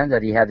Ozman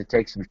that he had to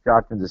take some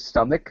shots in the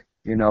stomach,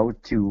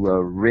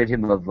 to rid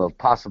him of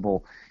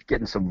possible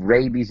getting some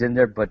rabies in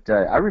there. But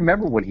I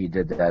remember when he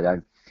did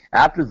that.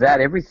 After that,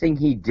 everything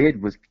he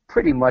did was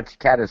pretty much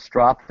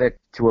catastrophic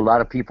to a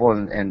lot of people,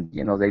 and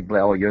they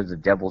blame, oh, you're the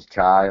devil's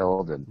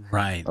child, and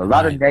a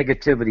lot of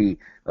negativity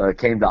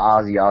came to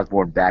Ozzy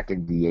Osbourne back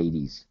in the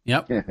 80s.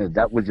 Yep.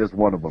 That was just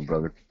one of them,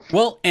 brother.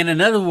 Well, and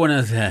another one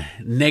of the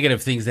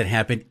negative things that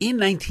happened in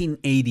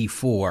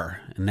 1984.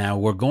 Now,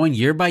 we're going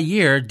year by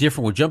year,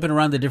 different. We're jumping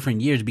around the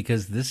different years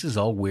because this is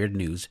all weird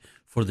news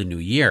for the new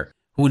year.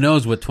 Who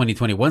knows what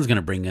 2021 is going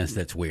to bring us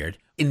that's weird.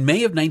 In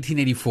May of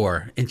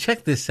 1984, and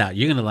check this out,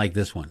 you're going to like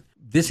this one.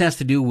 This has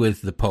to do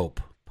with the Pope,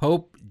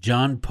 Pope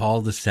John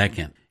Paul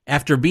II.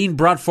 After being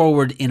brought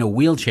forward in a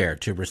wheelchair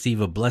to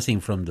receive a blessing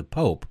from the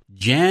Pope,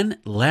 Jan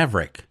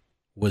Laverick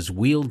was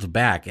wheeled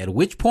back, at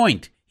which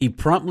point he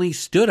promptly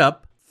stood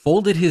up,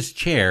 folded his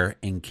chair,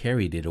 and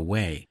carried it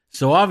away.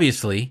 So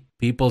obviously,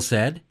 people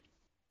said,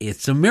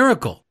 it's a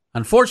miracle.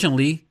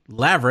 Unfortunately,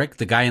 Laverick,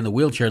 the guy in the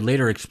wheelchair,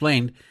 later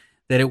explained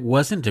that it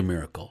wasn't a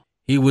miracle.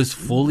 He was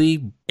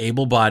fully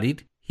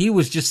able-bodied. He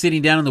was just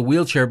sitting down in the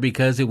wheelchair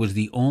because it was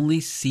the only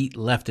seat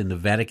left in the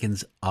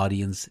Vatican's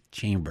audience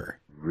chamber.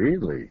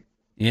 Really?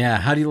 Yeah,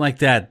 how do you like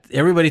that?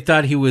 Everybody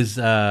thought he was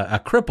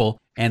a cripple,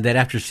 and that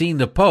after seeing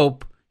the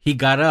Pope, he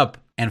got up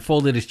and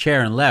folded his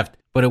chair and left.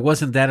 But it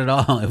wasn't that at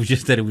all. It was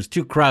just that it was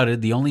too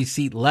crowded. The only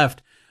seat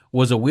left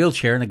was a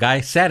wheelchair, and the guy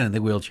sat in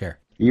the wheelchair.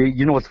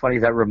 You know what's funny?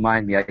 That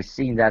reminded me. I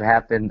seen that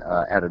happen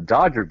at a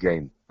Dodger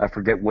game. I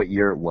forget what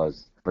year it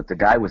was. But the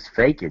guy was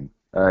faking.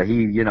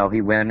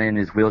 He went in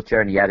his wheelchair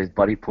and he had his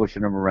buddy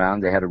pushing him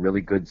around. They had a really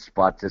good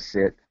spot to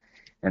sit.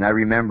 And I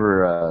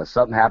remember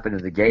something happened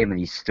in the game and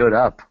he stood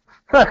up.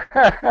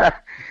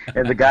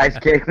 And the guys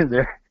came in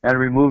there and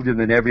removed him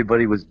and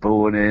everybody was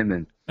booing him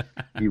and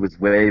he was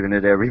waving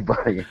at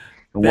everybody.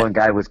 And one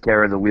guy was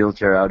carrying the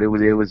wheelchair out. It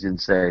was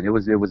insane. It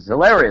was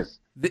hilarious.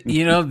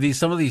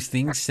 Some of these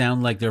things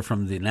sound like they're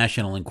from the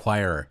National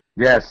Enquirer.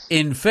 Yes.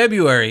 In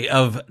February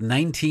of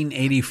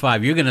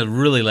 1985, you're going to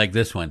really like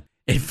this one.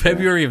 In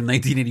February of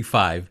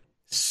 1985,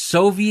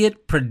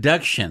 Soviet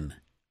production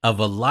of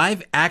a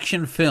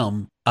live-action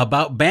film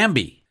about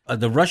Bambi.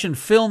 The Russian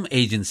film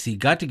agency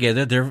got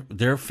together.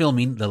 They're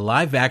filming the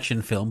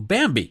live-action film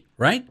Bambi,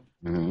 right?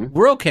 Mm-hmm.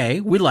 We're okay.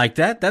 We like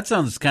that. That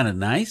sounds kind of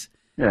nice.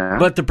 Yeah.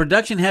 But the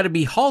production had to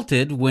be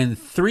halted when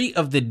 3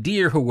 of the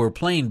deer who were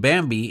playing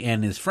Bambi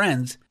and his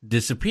friends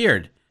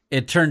disappeared.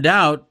 It turned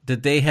out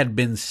that they had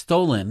been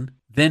stolen,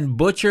 then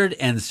butchered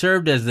and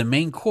served as the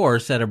main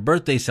course at a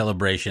birthday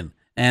celebration.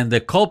 And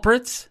the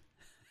culprits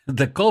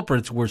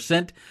were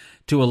sent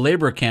to a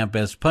labor camp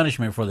as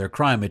punishment for their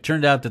crime. It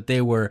turned out that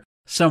they were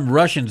some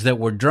Russians that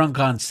were drunk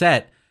on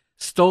set,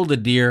 stole the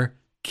deer,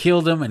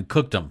 killed them, and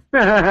cooked them.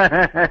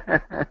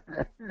 That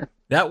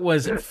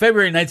was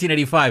February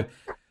 1985.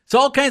 So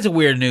all kinds of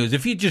weird news.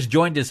 If you just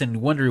joined us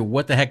and wonder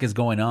what the heck is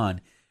going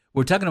on,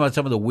 we're talking about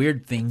some of the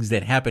weird things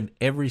that happened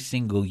every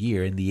single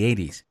year in the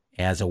 80s.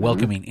 As a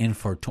welcoming in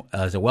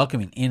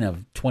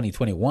of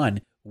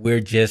 2021, we're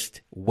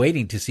just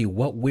waiting to see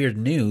what weird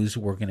news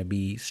we're going to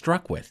be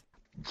struck with.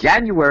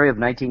 January of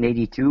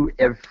 1982,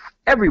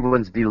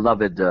 everyone's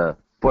beloved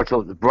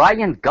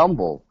Brian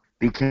Gumbel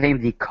became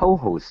the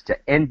co-host to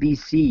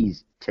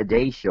NBC's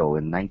Today Show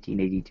in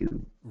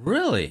 1982.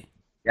 Really?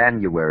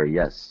 January,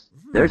 yes.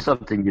 There's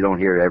something you don't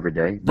hear every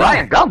day.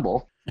 Brian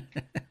Gumbel?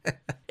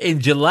 In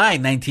July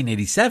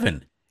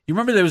 1987, you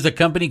remember there was a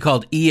company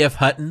called E.F.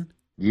 Hutton?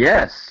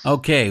 Yes.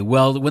 Okay,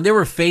 well, when they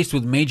were faced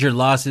with major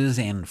losses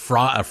and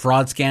a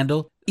fraud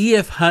scandal,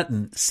 E.F.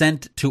 Hutton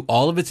sent to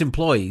all of its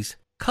employees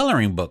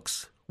coloring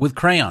books with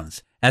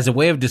crayons as a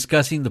way of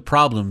discussing the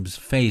problems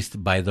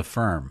faced by the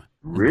firm.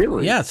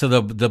 Really? Yeah, so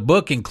the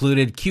book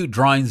included cute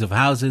drawings of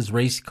houses,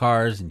 race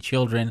cars, and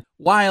children,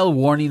 while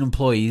warning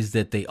employees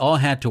that they all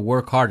had to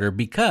work harder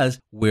because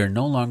we're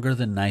no longer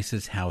the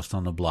nicest house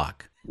on the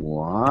block.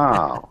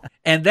 Wow.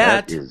 And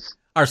that is...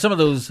 are some of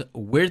those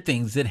weird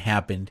things that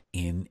happened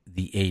in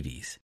the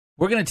 80s.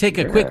 We're going to take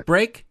a quick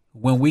break.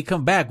 When we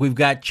come back, we've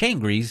got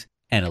Changries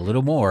and a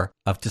little more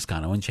of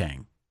Toscano and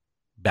Chang.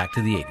 Back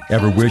to the 80s.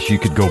 Ever wish you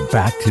could go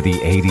back to the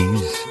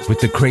 80s with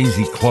the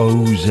crazy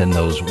clothes and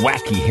those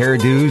wacky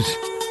hairdos?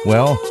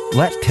 Well,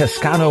 let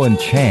Toscano and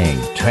Chang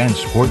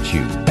transport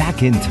you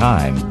back in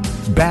time,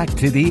 back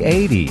to the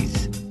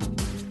 80s.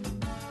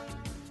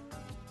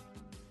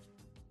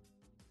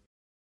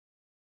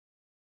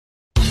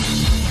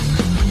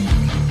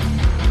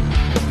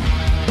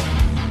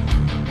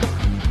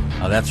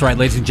 Oh, that's right,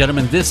 ladies and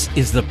gentlemen. This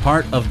is the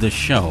part of the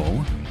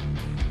show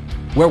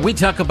where we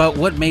talk about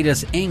what made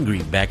us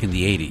angry back in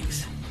the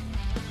 80s.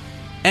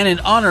 And in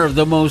honor of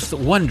the most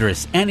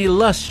wondrous and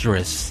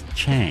illustrious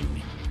Chang,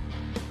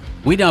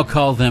 we now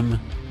call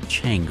them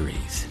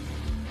Changries.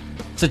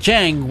 So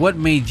Chang, what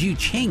made you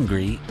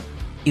changry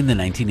in the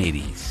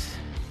 1980s?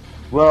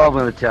 Well, I'm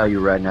going to tell you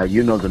right now,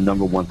 you know the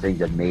number one thing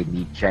that made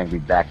me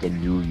changry back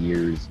in New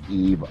Year's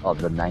Eve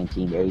of the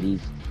 1980s?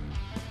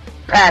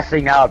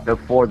 Passing out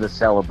before the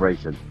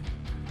celebration.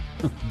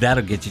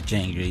 That'll get you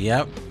changry,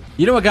 yep.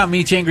 You know what got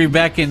me changry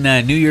back in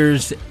New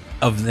Year's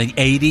of the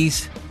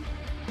 80s?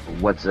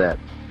 What's that?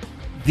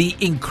 The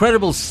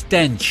incredible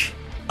stench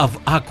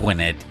of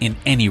Aquanet in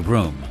any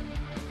room.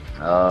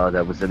 Oh,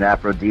 that was an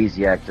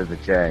aphrodisiac to the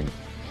Chang.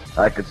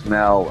 I could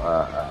smell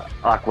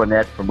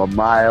Aquanet from a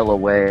mile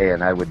away,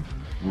 and I would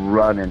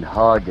run and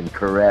hug and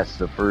caress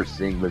the first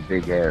thing with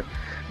big hair.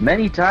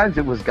 Many times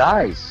it was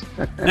guys.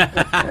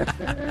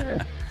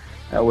 That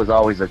was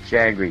always a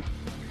changry.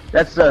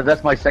 That's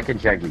my second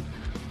changry.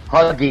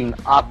 Hugging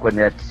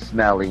Aquanet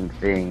smelling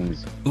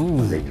things.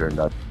 Ooh. They turned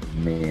out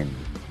men.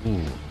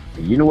 Ooh.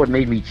 You know what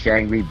made me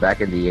changry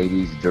back in the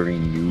 80s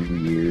during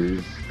New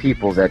Year's?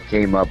 People that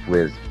came up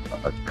with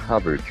a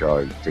cover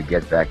charge to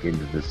get back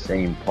into the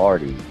same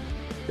party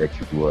that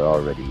you were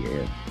already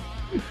in.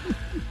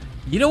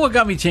 You know what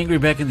got me changry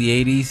back in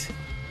the 80s?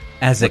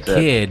 As What's a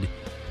kid,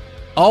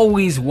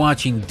 always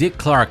watching Dick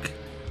Clark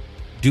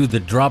do the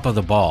drop of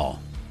the ball.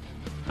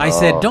 I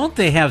said, don't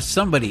they have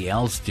somebody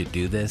else to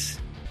do this?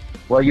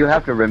 Well, you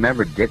have to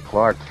remember Dick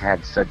Clark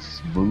had such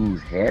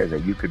smooth hair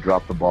that you could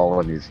drop the ball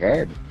on his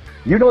head.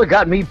 You know what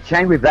got me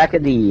changry back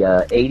in the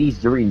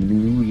 80s during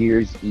New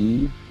Year's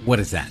Eve? What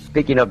is that?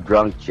 Picking up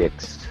drunk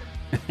chicks.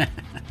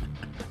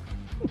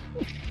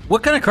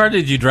 What kind of car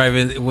did you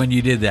drive when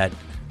you did that?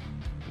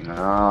 Oh,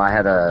 I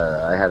had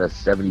a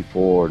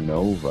 74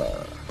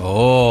 Nova.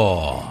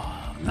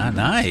 Oh, not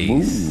nice.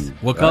 Smooth.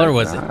 What color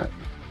was it?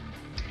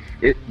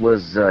 It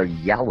was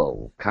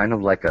yellow, kind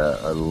of like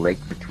a lake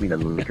between a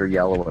liquor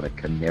yellow and a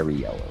canary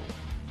yellow.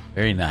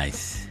 Very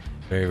nice.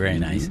 Very, very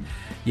nice.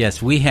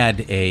 Yes, we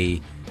had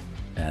a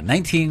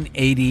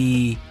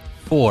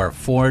 1984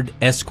 Ford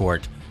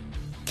Escort,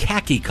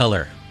 khaki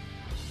color.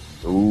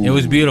 Ooh. It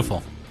was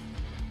beautiful.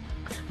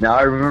 Now,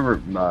 I remember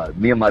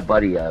me and my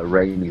buddy,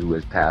 Raimi, who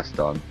has passed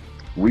on,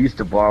 we used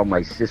to borrow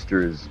my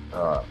sister's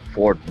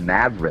Ford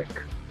Maverick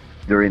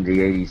during the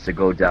 80s to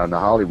go down to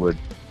Hollywood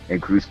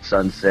and cruise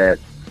Sunset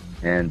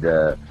and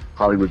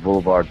Hollywood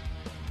Boulevard.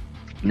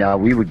 Now,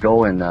 we would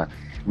go and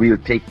we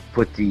would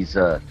put these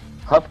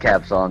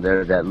hubcaps on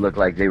there that looked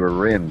like they were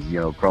rims, you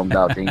know, chromed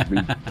out things.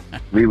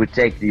 We would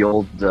take the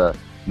old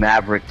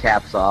Maverick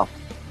caps off,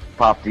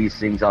 pop these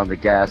things on the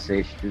gas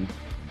station.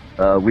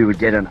 We would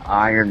get an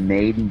Iron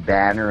Maiden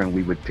banner, and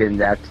we would pin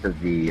that to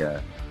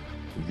the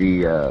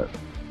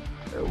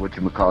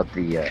whatchamacallit,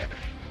 the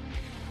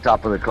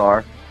top of the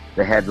car,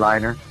 the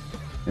headliner,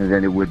 and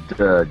then it would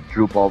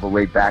droop all the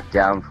way back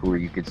down where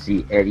you could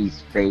see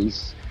Eddie's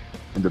face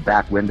in the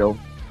back window.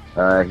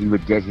 He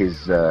would get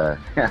his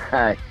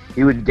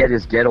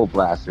ghetto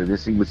blaster.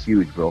 This thing was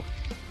huge, bro.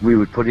 We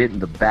would put it in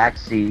the back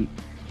seat,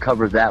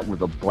 cover that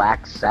with a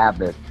Black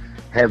Sabbath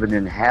Heaven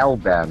and Hell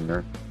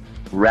banner,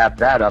 wrap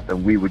that up,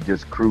 and we would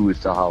just cruise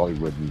to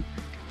Hollywood. And,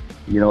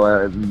 you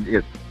know,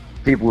 if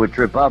people would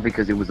trip out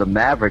because it was a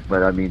Maverick,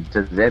 but I mean,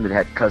 to them it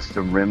had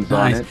custom rims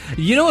on it.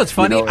 You know what's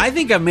funny? You know, I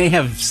think I may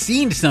have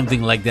seen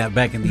something like that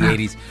back in the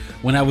 80s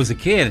when I was a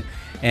kid,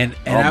 and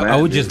I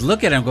would just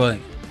look at him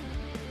going,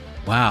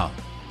 wow,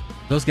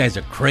 those guys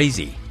are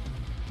crazy.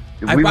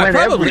 I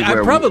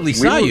probably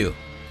saw you.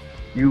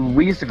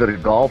 We used to go to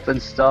golf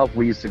and stuff.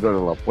 We used to go to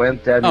La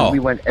Fuente. I mean, we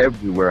went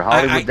everywhere.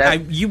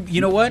 Hollywood.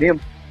 You know what?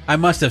 I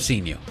must have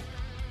seen you.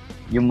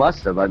 You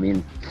must have. I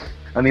mean,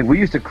 we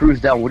used to cruise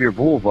down Whittier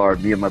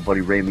Boulevard, me and my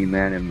buddy Raimi,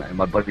 man, and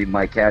my buddy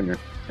Mike Hadner,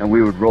 and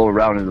we would roll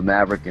around in the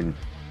Maverick and,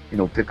 you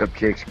know, pick up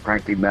chicks,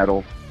 cranky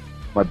metal.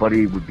 My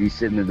buddy would be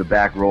sitting in the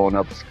back rolling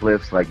up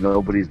spliffs like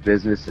nobody's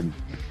business, and,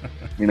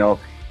 you know,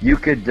 you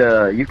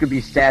could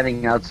be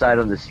standing outside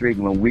on the street,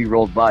 and when we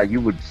rolled by,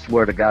 you would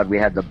swear to God we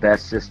had the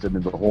best system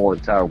in the whole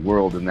entire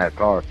world in that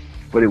car.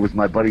 But it was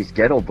my buddy's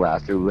Ghetto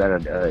Blaster who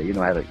had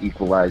had an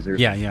equalizer.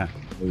 Yeah.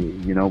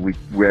 We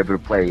were able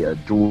to play a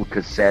dual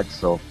cassette.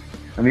 So,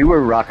 I mean, we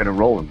were rocking and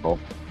rolling, bro.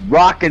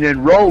 Rocking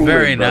and rolling.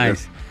 Very brother.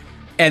 nice.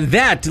 And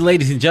that,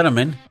 ladies and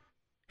gentlemen,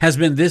 has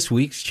been this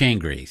week's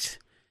Changries.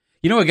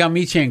 You know what got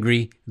me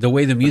Changry? The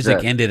way the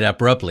music ended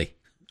abruptly.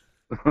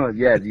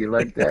 Yeah, do you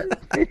like that?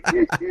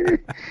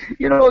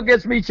 You know what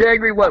gets me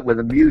angry? What? When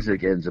the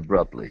music ends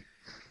abruptly.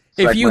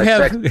 If you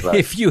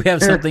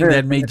have something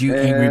that made you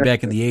angry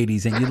back in the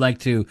 80s and you'd like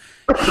to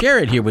share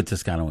it here with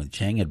Toscano and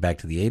Chang at Back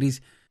to the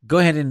 80s, go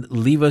ahead and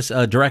leave us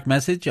a direct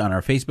message on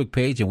our Facebook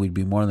page, and we'd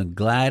be more than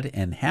glad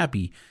and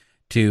happy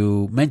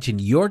to mention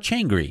your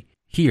Changry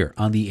here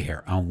on the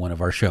air on one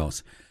of our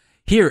shows.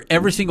 Here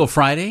every single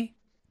Friday,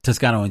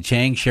 Toscano and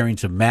Chang sharing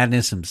some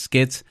madness, some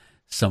skits,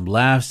 some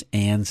laughs,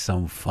 and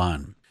some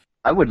fun.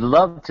 I would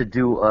love to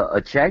do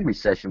a Changry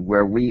session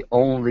where we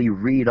only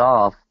read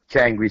off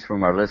Changries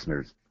from our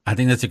listeners. I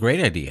think that's a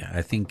great idea.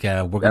 I think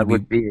we're going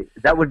to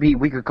that would be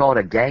we could call it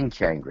a gang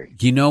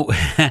Changry. You know,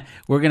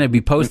 we're going to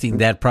be posting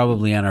that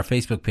probably on our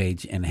Facebook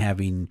page and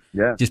having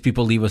just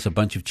people leave us a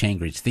bunch of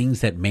Changries,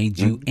 things that made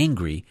you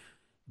angry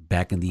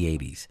back in the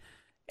 80s.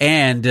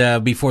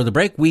 And before the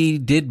break, we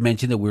did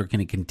mention that we were going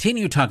to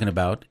continue talking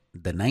about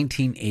the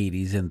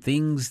 1980s and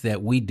things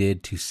that we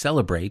did to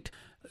celebrate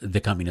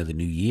the coming of the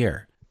new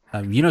year.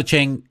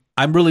 Chang,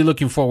 I'm really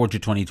looking forward to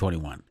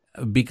 2021.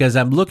 Because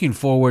I'm looking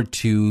forward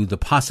to the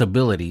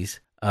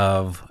possibilities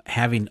of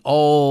having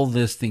all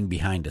this thing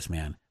behind us,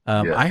 man.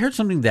 I heard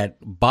something that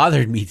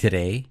bothered me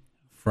today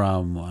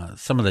from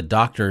some of the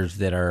doctors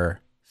that are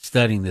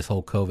studying this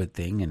whole COVID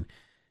thing, and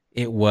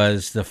it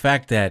was the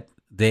fact that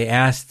they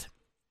asked,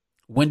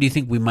 when do you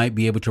think we might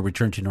be able to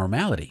return to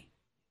normality,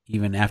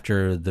 even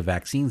after the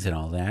vaccines and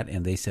all that?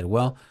 And they said,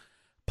 well,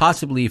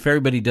 possibly if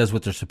everybody does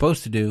what they're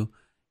supposed to do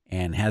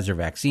and has their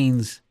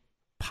vaccines,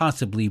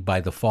 possibly by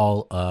the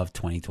fall of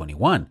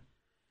 2021.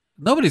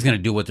 Nobody's going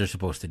to do what they're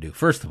supposed to do,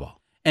 first of all.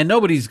 And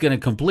nobody's going to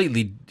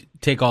completely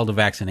take all the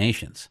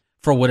vaccinations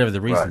for whatever the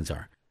reasons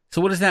are.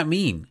 So what does that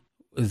mean?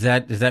 Does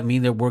that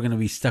mean that we're going to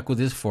be stuck with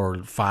this for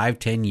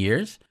 5-10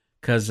 years?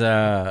 Because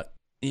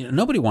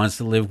nobody wants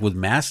to live with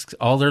masks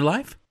all their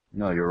life.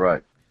 No, you're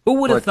right. Who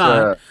would have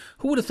thought?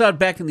 Who would have thought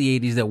back in the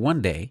 80s that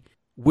one day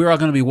we're all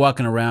going to be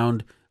walking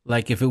around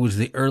like if it was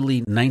the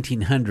early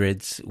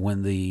 1900s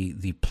when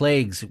the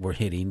plagues were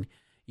hitting,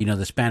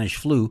 the Spanish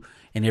flu,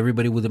 and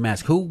everybody with a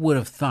mask? Who would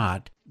have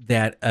thought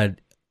that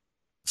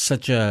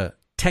such a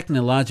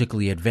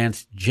technologically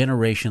advanced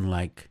generation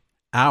like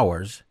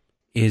ours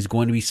is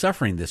going to be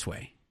suffering this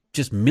way?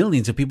 Just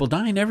millions of people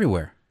dying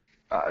everywhere.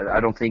 I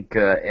don't think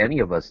any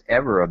of us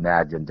ever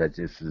imagined that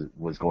this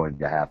was going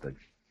to happen.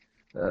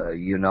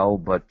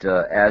 But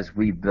as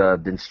we've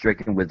been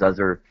stricken with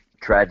other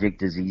tragic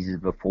diseases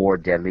before,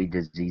 deadly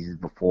diseases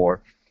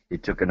before,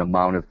 it took an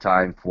amount of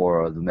time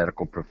for the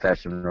medical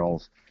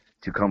professionals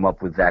to come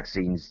up with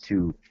vaccines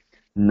to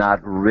not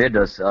rid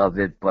us of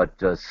it, but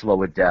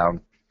slow it down.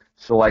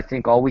 So I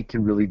think all we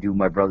can really do,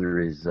 my brother,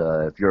 is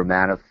if you're a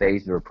man of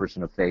faith or a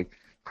person of faith,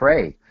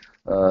 pray.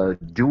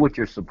 Do what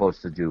you're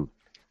supposed to do.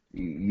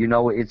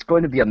 It's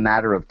going to be a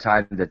matter of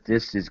time that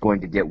this is going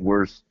to get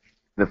worse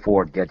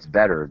before it gets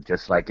better,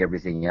 just like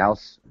everything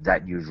else.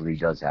 That usually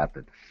does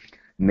happen.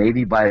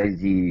 Maybe by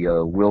the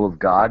will of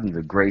God and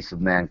the grace of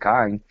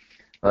mankind,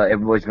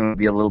 everybody's going to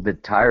be a little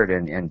bit tired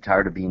and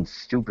tired of being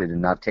stupid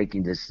and not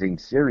taking this thing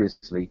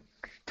seriously,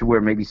 to where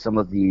maybe some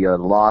of the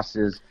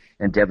losses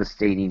and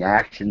devastating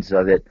actions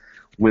of it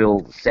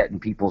will set in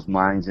people's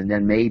minds, and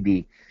then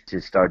maybe to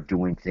start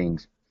doing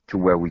things to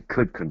where we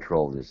could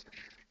control this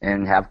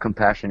and have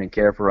compassion and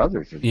care for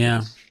others.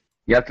 Yeah.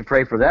 You have to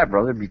pray for that,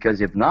 brother,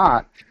 because if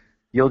not,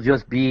 you'll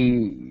just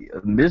be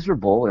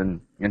miserable,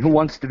 and who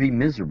wants to be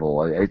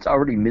miserable? It's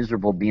already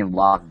miserable being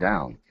locked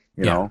down.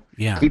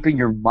 Keeping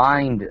your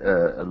mind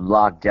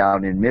locked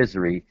down in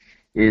misery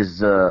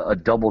is a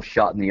double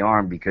shot in the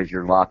arm, because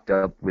you're locked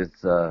up with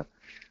not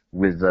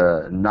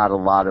a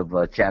lot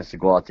of chance to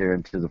go out there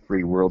into the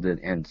free world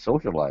and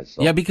socialize.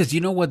 So. Yeah, because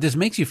you know what? This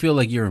makes you feel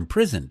like you're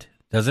imprisoned,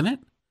 doesn't it?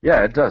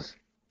 Yeah, it does.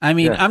 I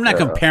mean, I'm not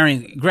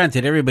comparing,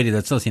 granted, everybody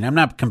that's listening, I'm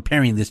not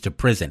comparing this to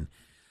prison.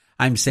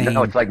 I'm saying...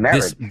 No, it's like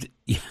marriage.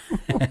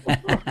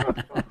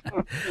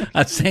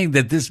 I'm saying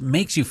that this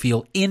makes you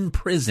feel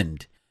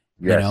imprisoned.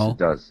 Yes, it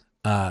does.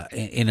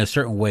 In a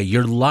certain way.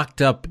 You're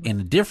locked up in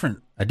a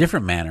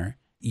different manner.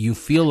 You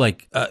feel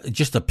like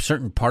just a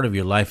certain part of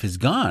your life is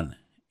gone.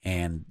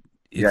 And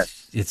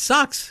it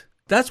sucks.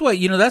 That's why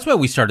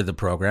we started the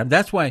program.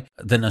 That's why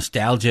the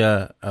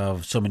nostalgia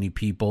of so many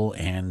people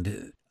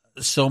and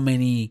so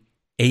many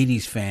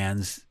 80s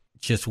fans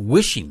just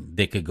wishing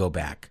they could go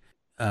back,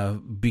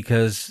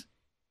 because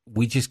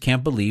we just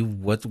can't believe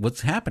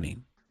what's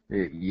happening.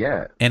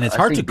 Yeah. And it's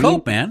hard to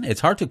cope, man.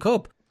 It's hard to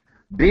cope.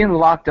 Being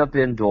locked up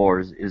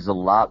indoors is a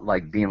lot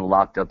like being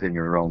locked up in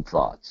your own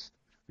thoughts.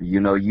 You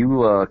know,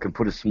 you can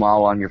put a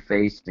smile on your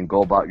face and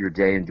go about your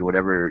day and do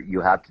whatever you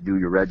have to do,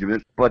 your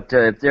regimen. But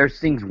if there's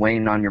things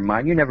weighing on your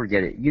mind, you never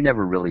get it. You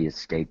never really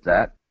escape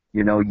that.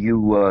 You know,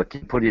 you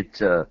can put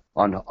it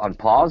on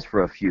pause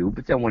for a few,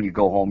 but then when you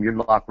go home, you're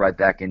locked right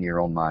back into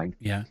your own mind.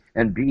 Yeah.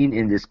 And being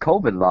in this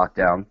COVID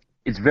lockdown,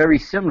 it's very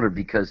similar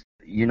because,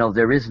 you know,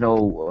 there is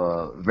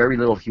no very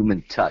little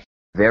human touch,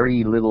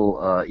 very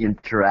little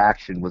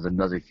interaction with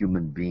another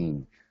human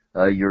being.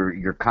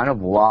 You're kind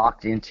of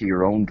locked into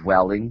your own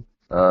dwelling,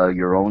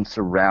 your own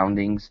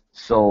surroundings,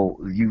 so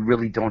you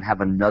really don't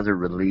have another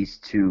release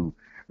to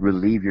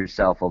relieve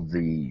yourself of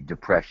the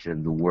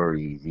depression, the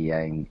worry, the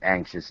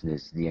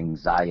anxiousness, the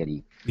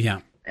anxiety. Yeah.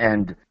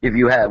 And if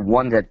you have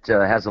one that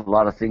has a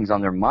lot of things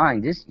on their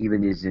mind, this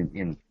even is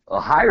in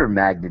a higher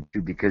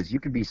magnitude, because you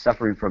could be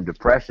suffering from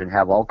depression,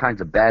 have all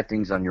kinds of bad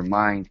things on your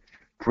mind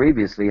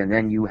previously, and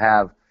then you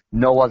have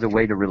no other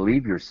way to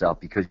relieve yourself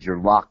because you're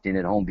locked in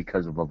at home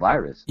because of a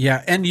virus.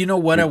 Yeah, and you know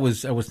what I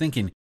was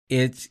thinking?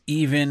 It's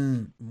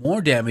even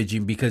more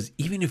damaging because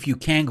even if you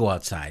can go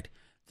outside,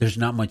 there's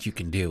not much you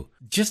can do.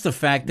 Just the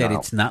fact that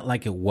it's not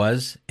like it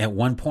was at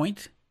one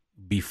point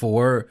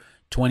before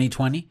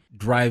 2020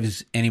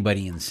 drives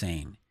anybody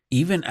insane.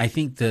 Even I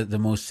think the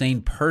most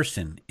sane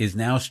person is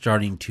now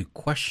starting to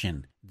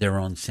question their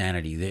own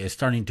sanity. They're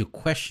starting to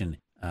question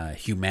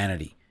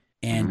humanity.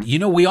 And, you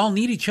know, we all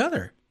need each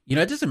other. You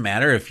know, it doesn't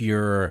matter if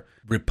you're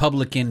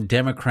Republican,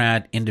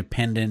 Democrat,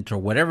 Independent, or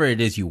whatever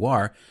it is you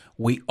are.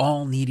 We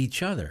all need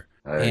each other.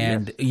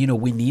 And, yes. you know,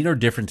 we need our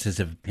differences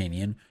of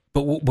opinion,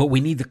 but we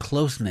need the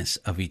closeness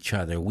of each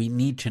other. We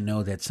need to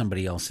know that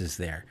somebody else is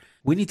there.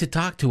 We need to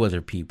talk to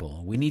other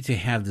people. We need to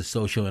have the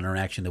social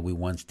interaction that we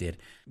once did.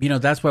 You know,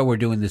 that's why we're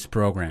doing this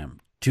program,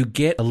 to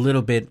get a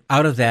little bit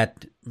out of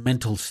that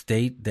mental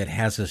state that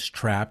has us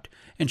trapped.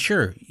 And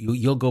sure,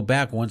 you'll go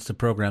back once the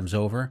program's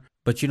over.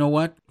 But you know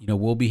what? You know,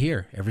 we'll be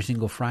here every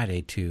single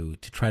Friday to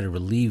try to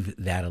relieve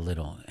that a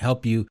little,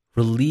 help you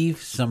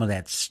relieve some of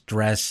that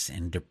stress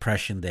and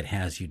depression that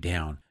has you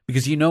down.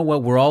 Because you know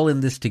what? We're all in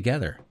this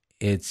together.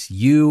 It's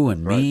you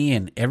and me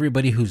and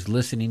everybody who's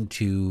listening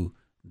to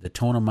the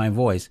tone of my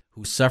voice,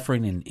 who's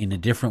suffering in a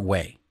different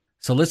way.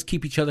 So let's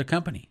keep each other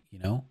company, you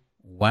know?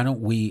 Why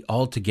don't we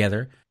all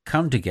together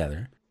come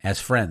together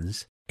as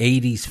friends,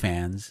 80s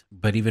fans,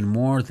 but even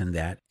more than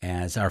that,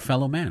 as our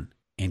fellow man,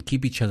 and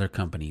keep each other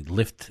company,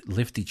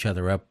 lift each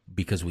other up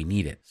because we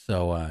need it.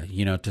 So,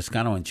 you know,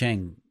 Toscano and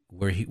Chang,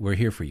 we're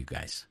here for you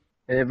guys.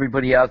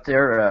 Everybody out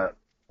there,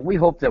 we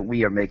hope that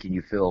we are making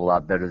you feel a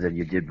lot better than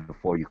you did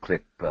before you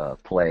click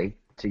play.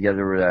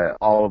 Together,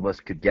 all of us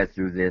could get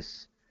through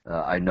this.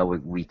 I know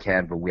we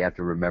can, but we have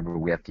to remember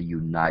we have to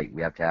unite.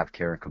 We have to have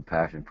care and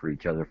compassion for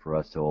each other for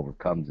us to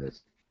overcome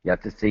this. You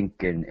have to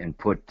think and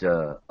put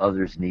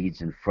others'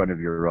 needs in front of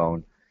your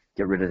own.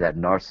 Get rid of that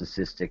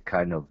narcissistic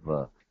kind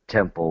of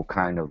tempo,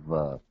 kind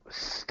of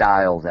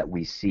style that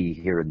we see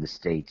here in the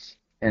States.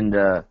 And,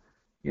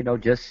 you know,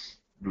 just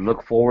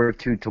look forward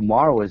to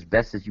tomorrow as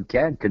best as you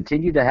can.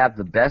 Continue to have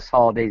the best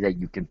holiday that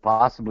you can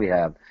possibly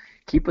have.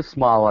 Keep a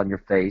smile on your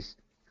face.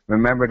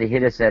 Remember to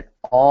hit us at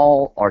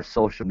all our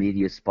social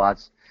media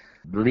spots.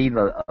 Leave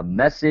a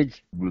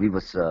message. Leave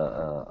us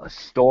a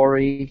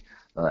story.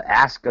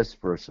 Ask us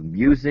for some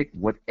music.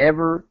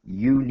 Whatever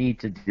you need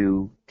to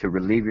do to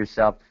relieve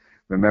yourself.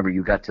 Remember,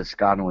 you got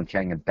Toscano and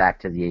Chang and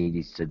Back to the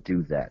 80s to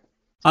do that.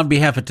 On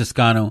behalf of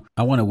Toscano,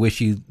 I want to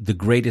wish you the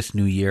greatest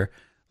new year.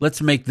 Let's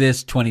make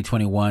this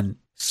 2021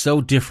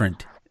 so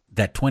different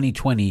that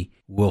 2020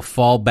 will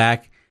fall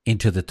back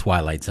into the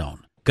twilight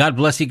zone. God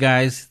bless you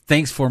guys.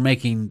 Thanks for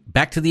making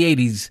Back to the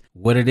 80s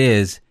what it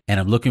is, and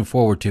I'm looking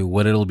forward to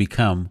what it'll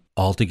become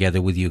all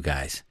together with you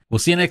guys. We'll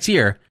see you next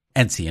year,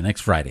 and see you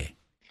next Friday.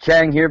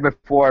 Chang here.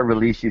 Before I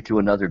release you to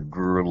another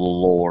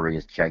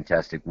glorious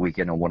Changtastic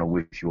weekend, I want to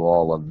wish you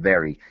all a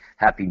very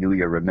happy new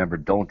year. Remember,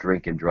 don't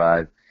drink and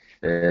drive.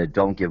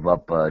 Don't give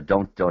up.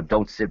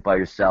 Don't sit by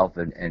yourself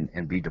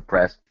and be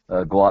depressed.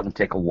 Go out and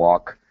take a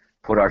walk.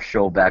 Put our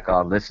show back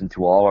on. Listen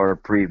to all our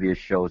previous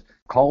shows.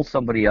 Call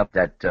somebody up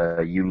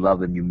that you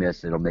love and you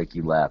miss. It'll make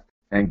you laugh.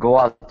 And go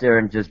out there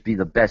and just be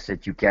the best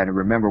that you can. And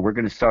remember, we're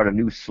going to start a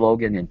new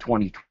slogan in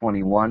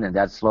 2021, and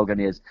that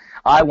slogan is,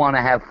 I want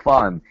to have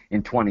fun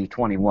in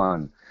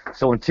 2021.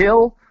 So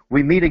until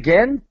we meet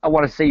again, I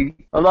want to say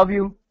I love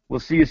you. We'll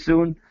see you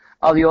soon.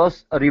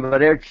 Adios,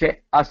 arrivederci,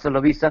 hasta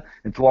la vista.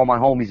 And to all my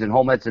homies and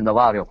homeheads in the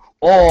barrio,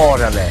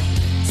 órale.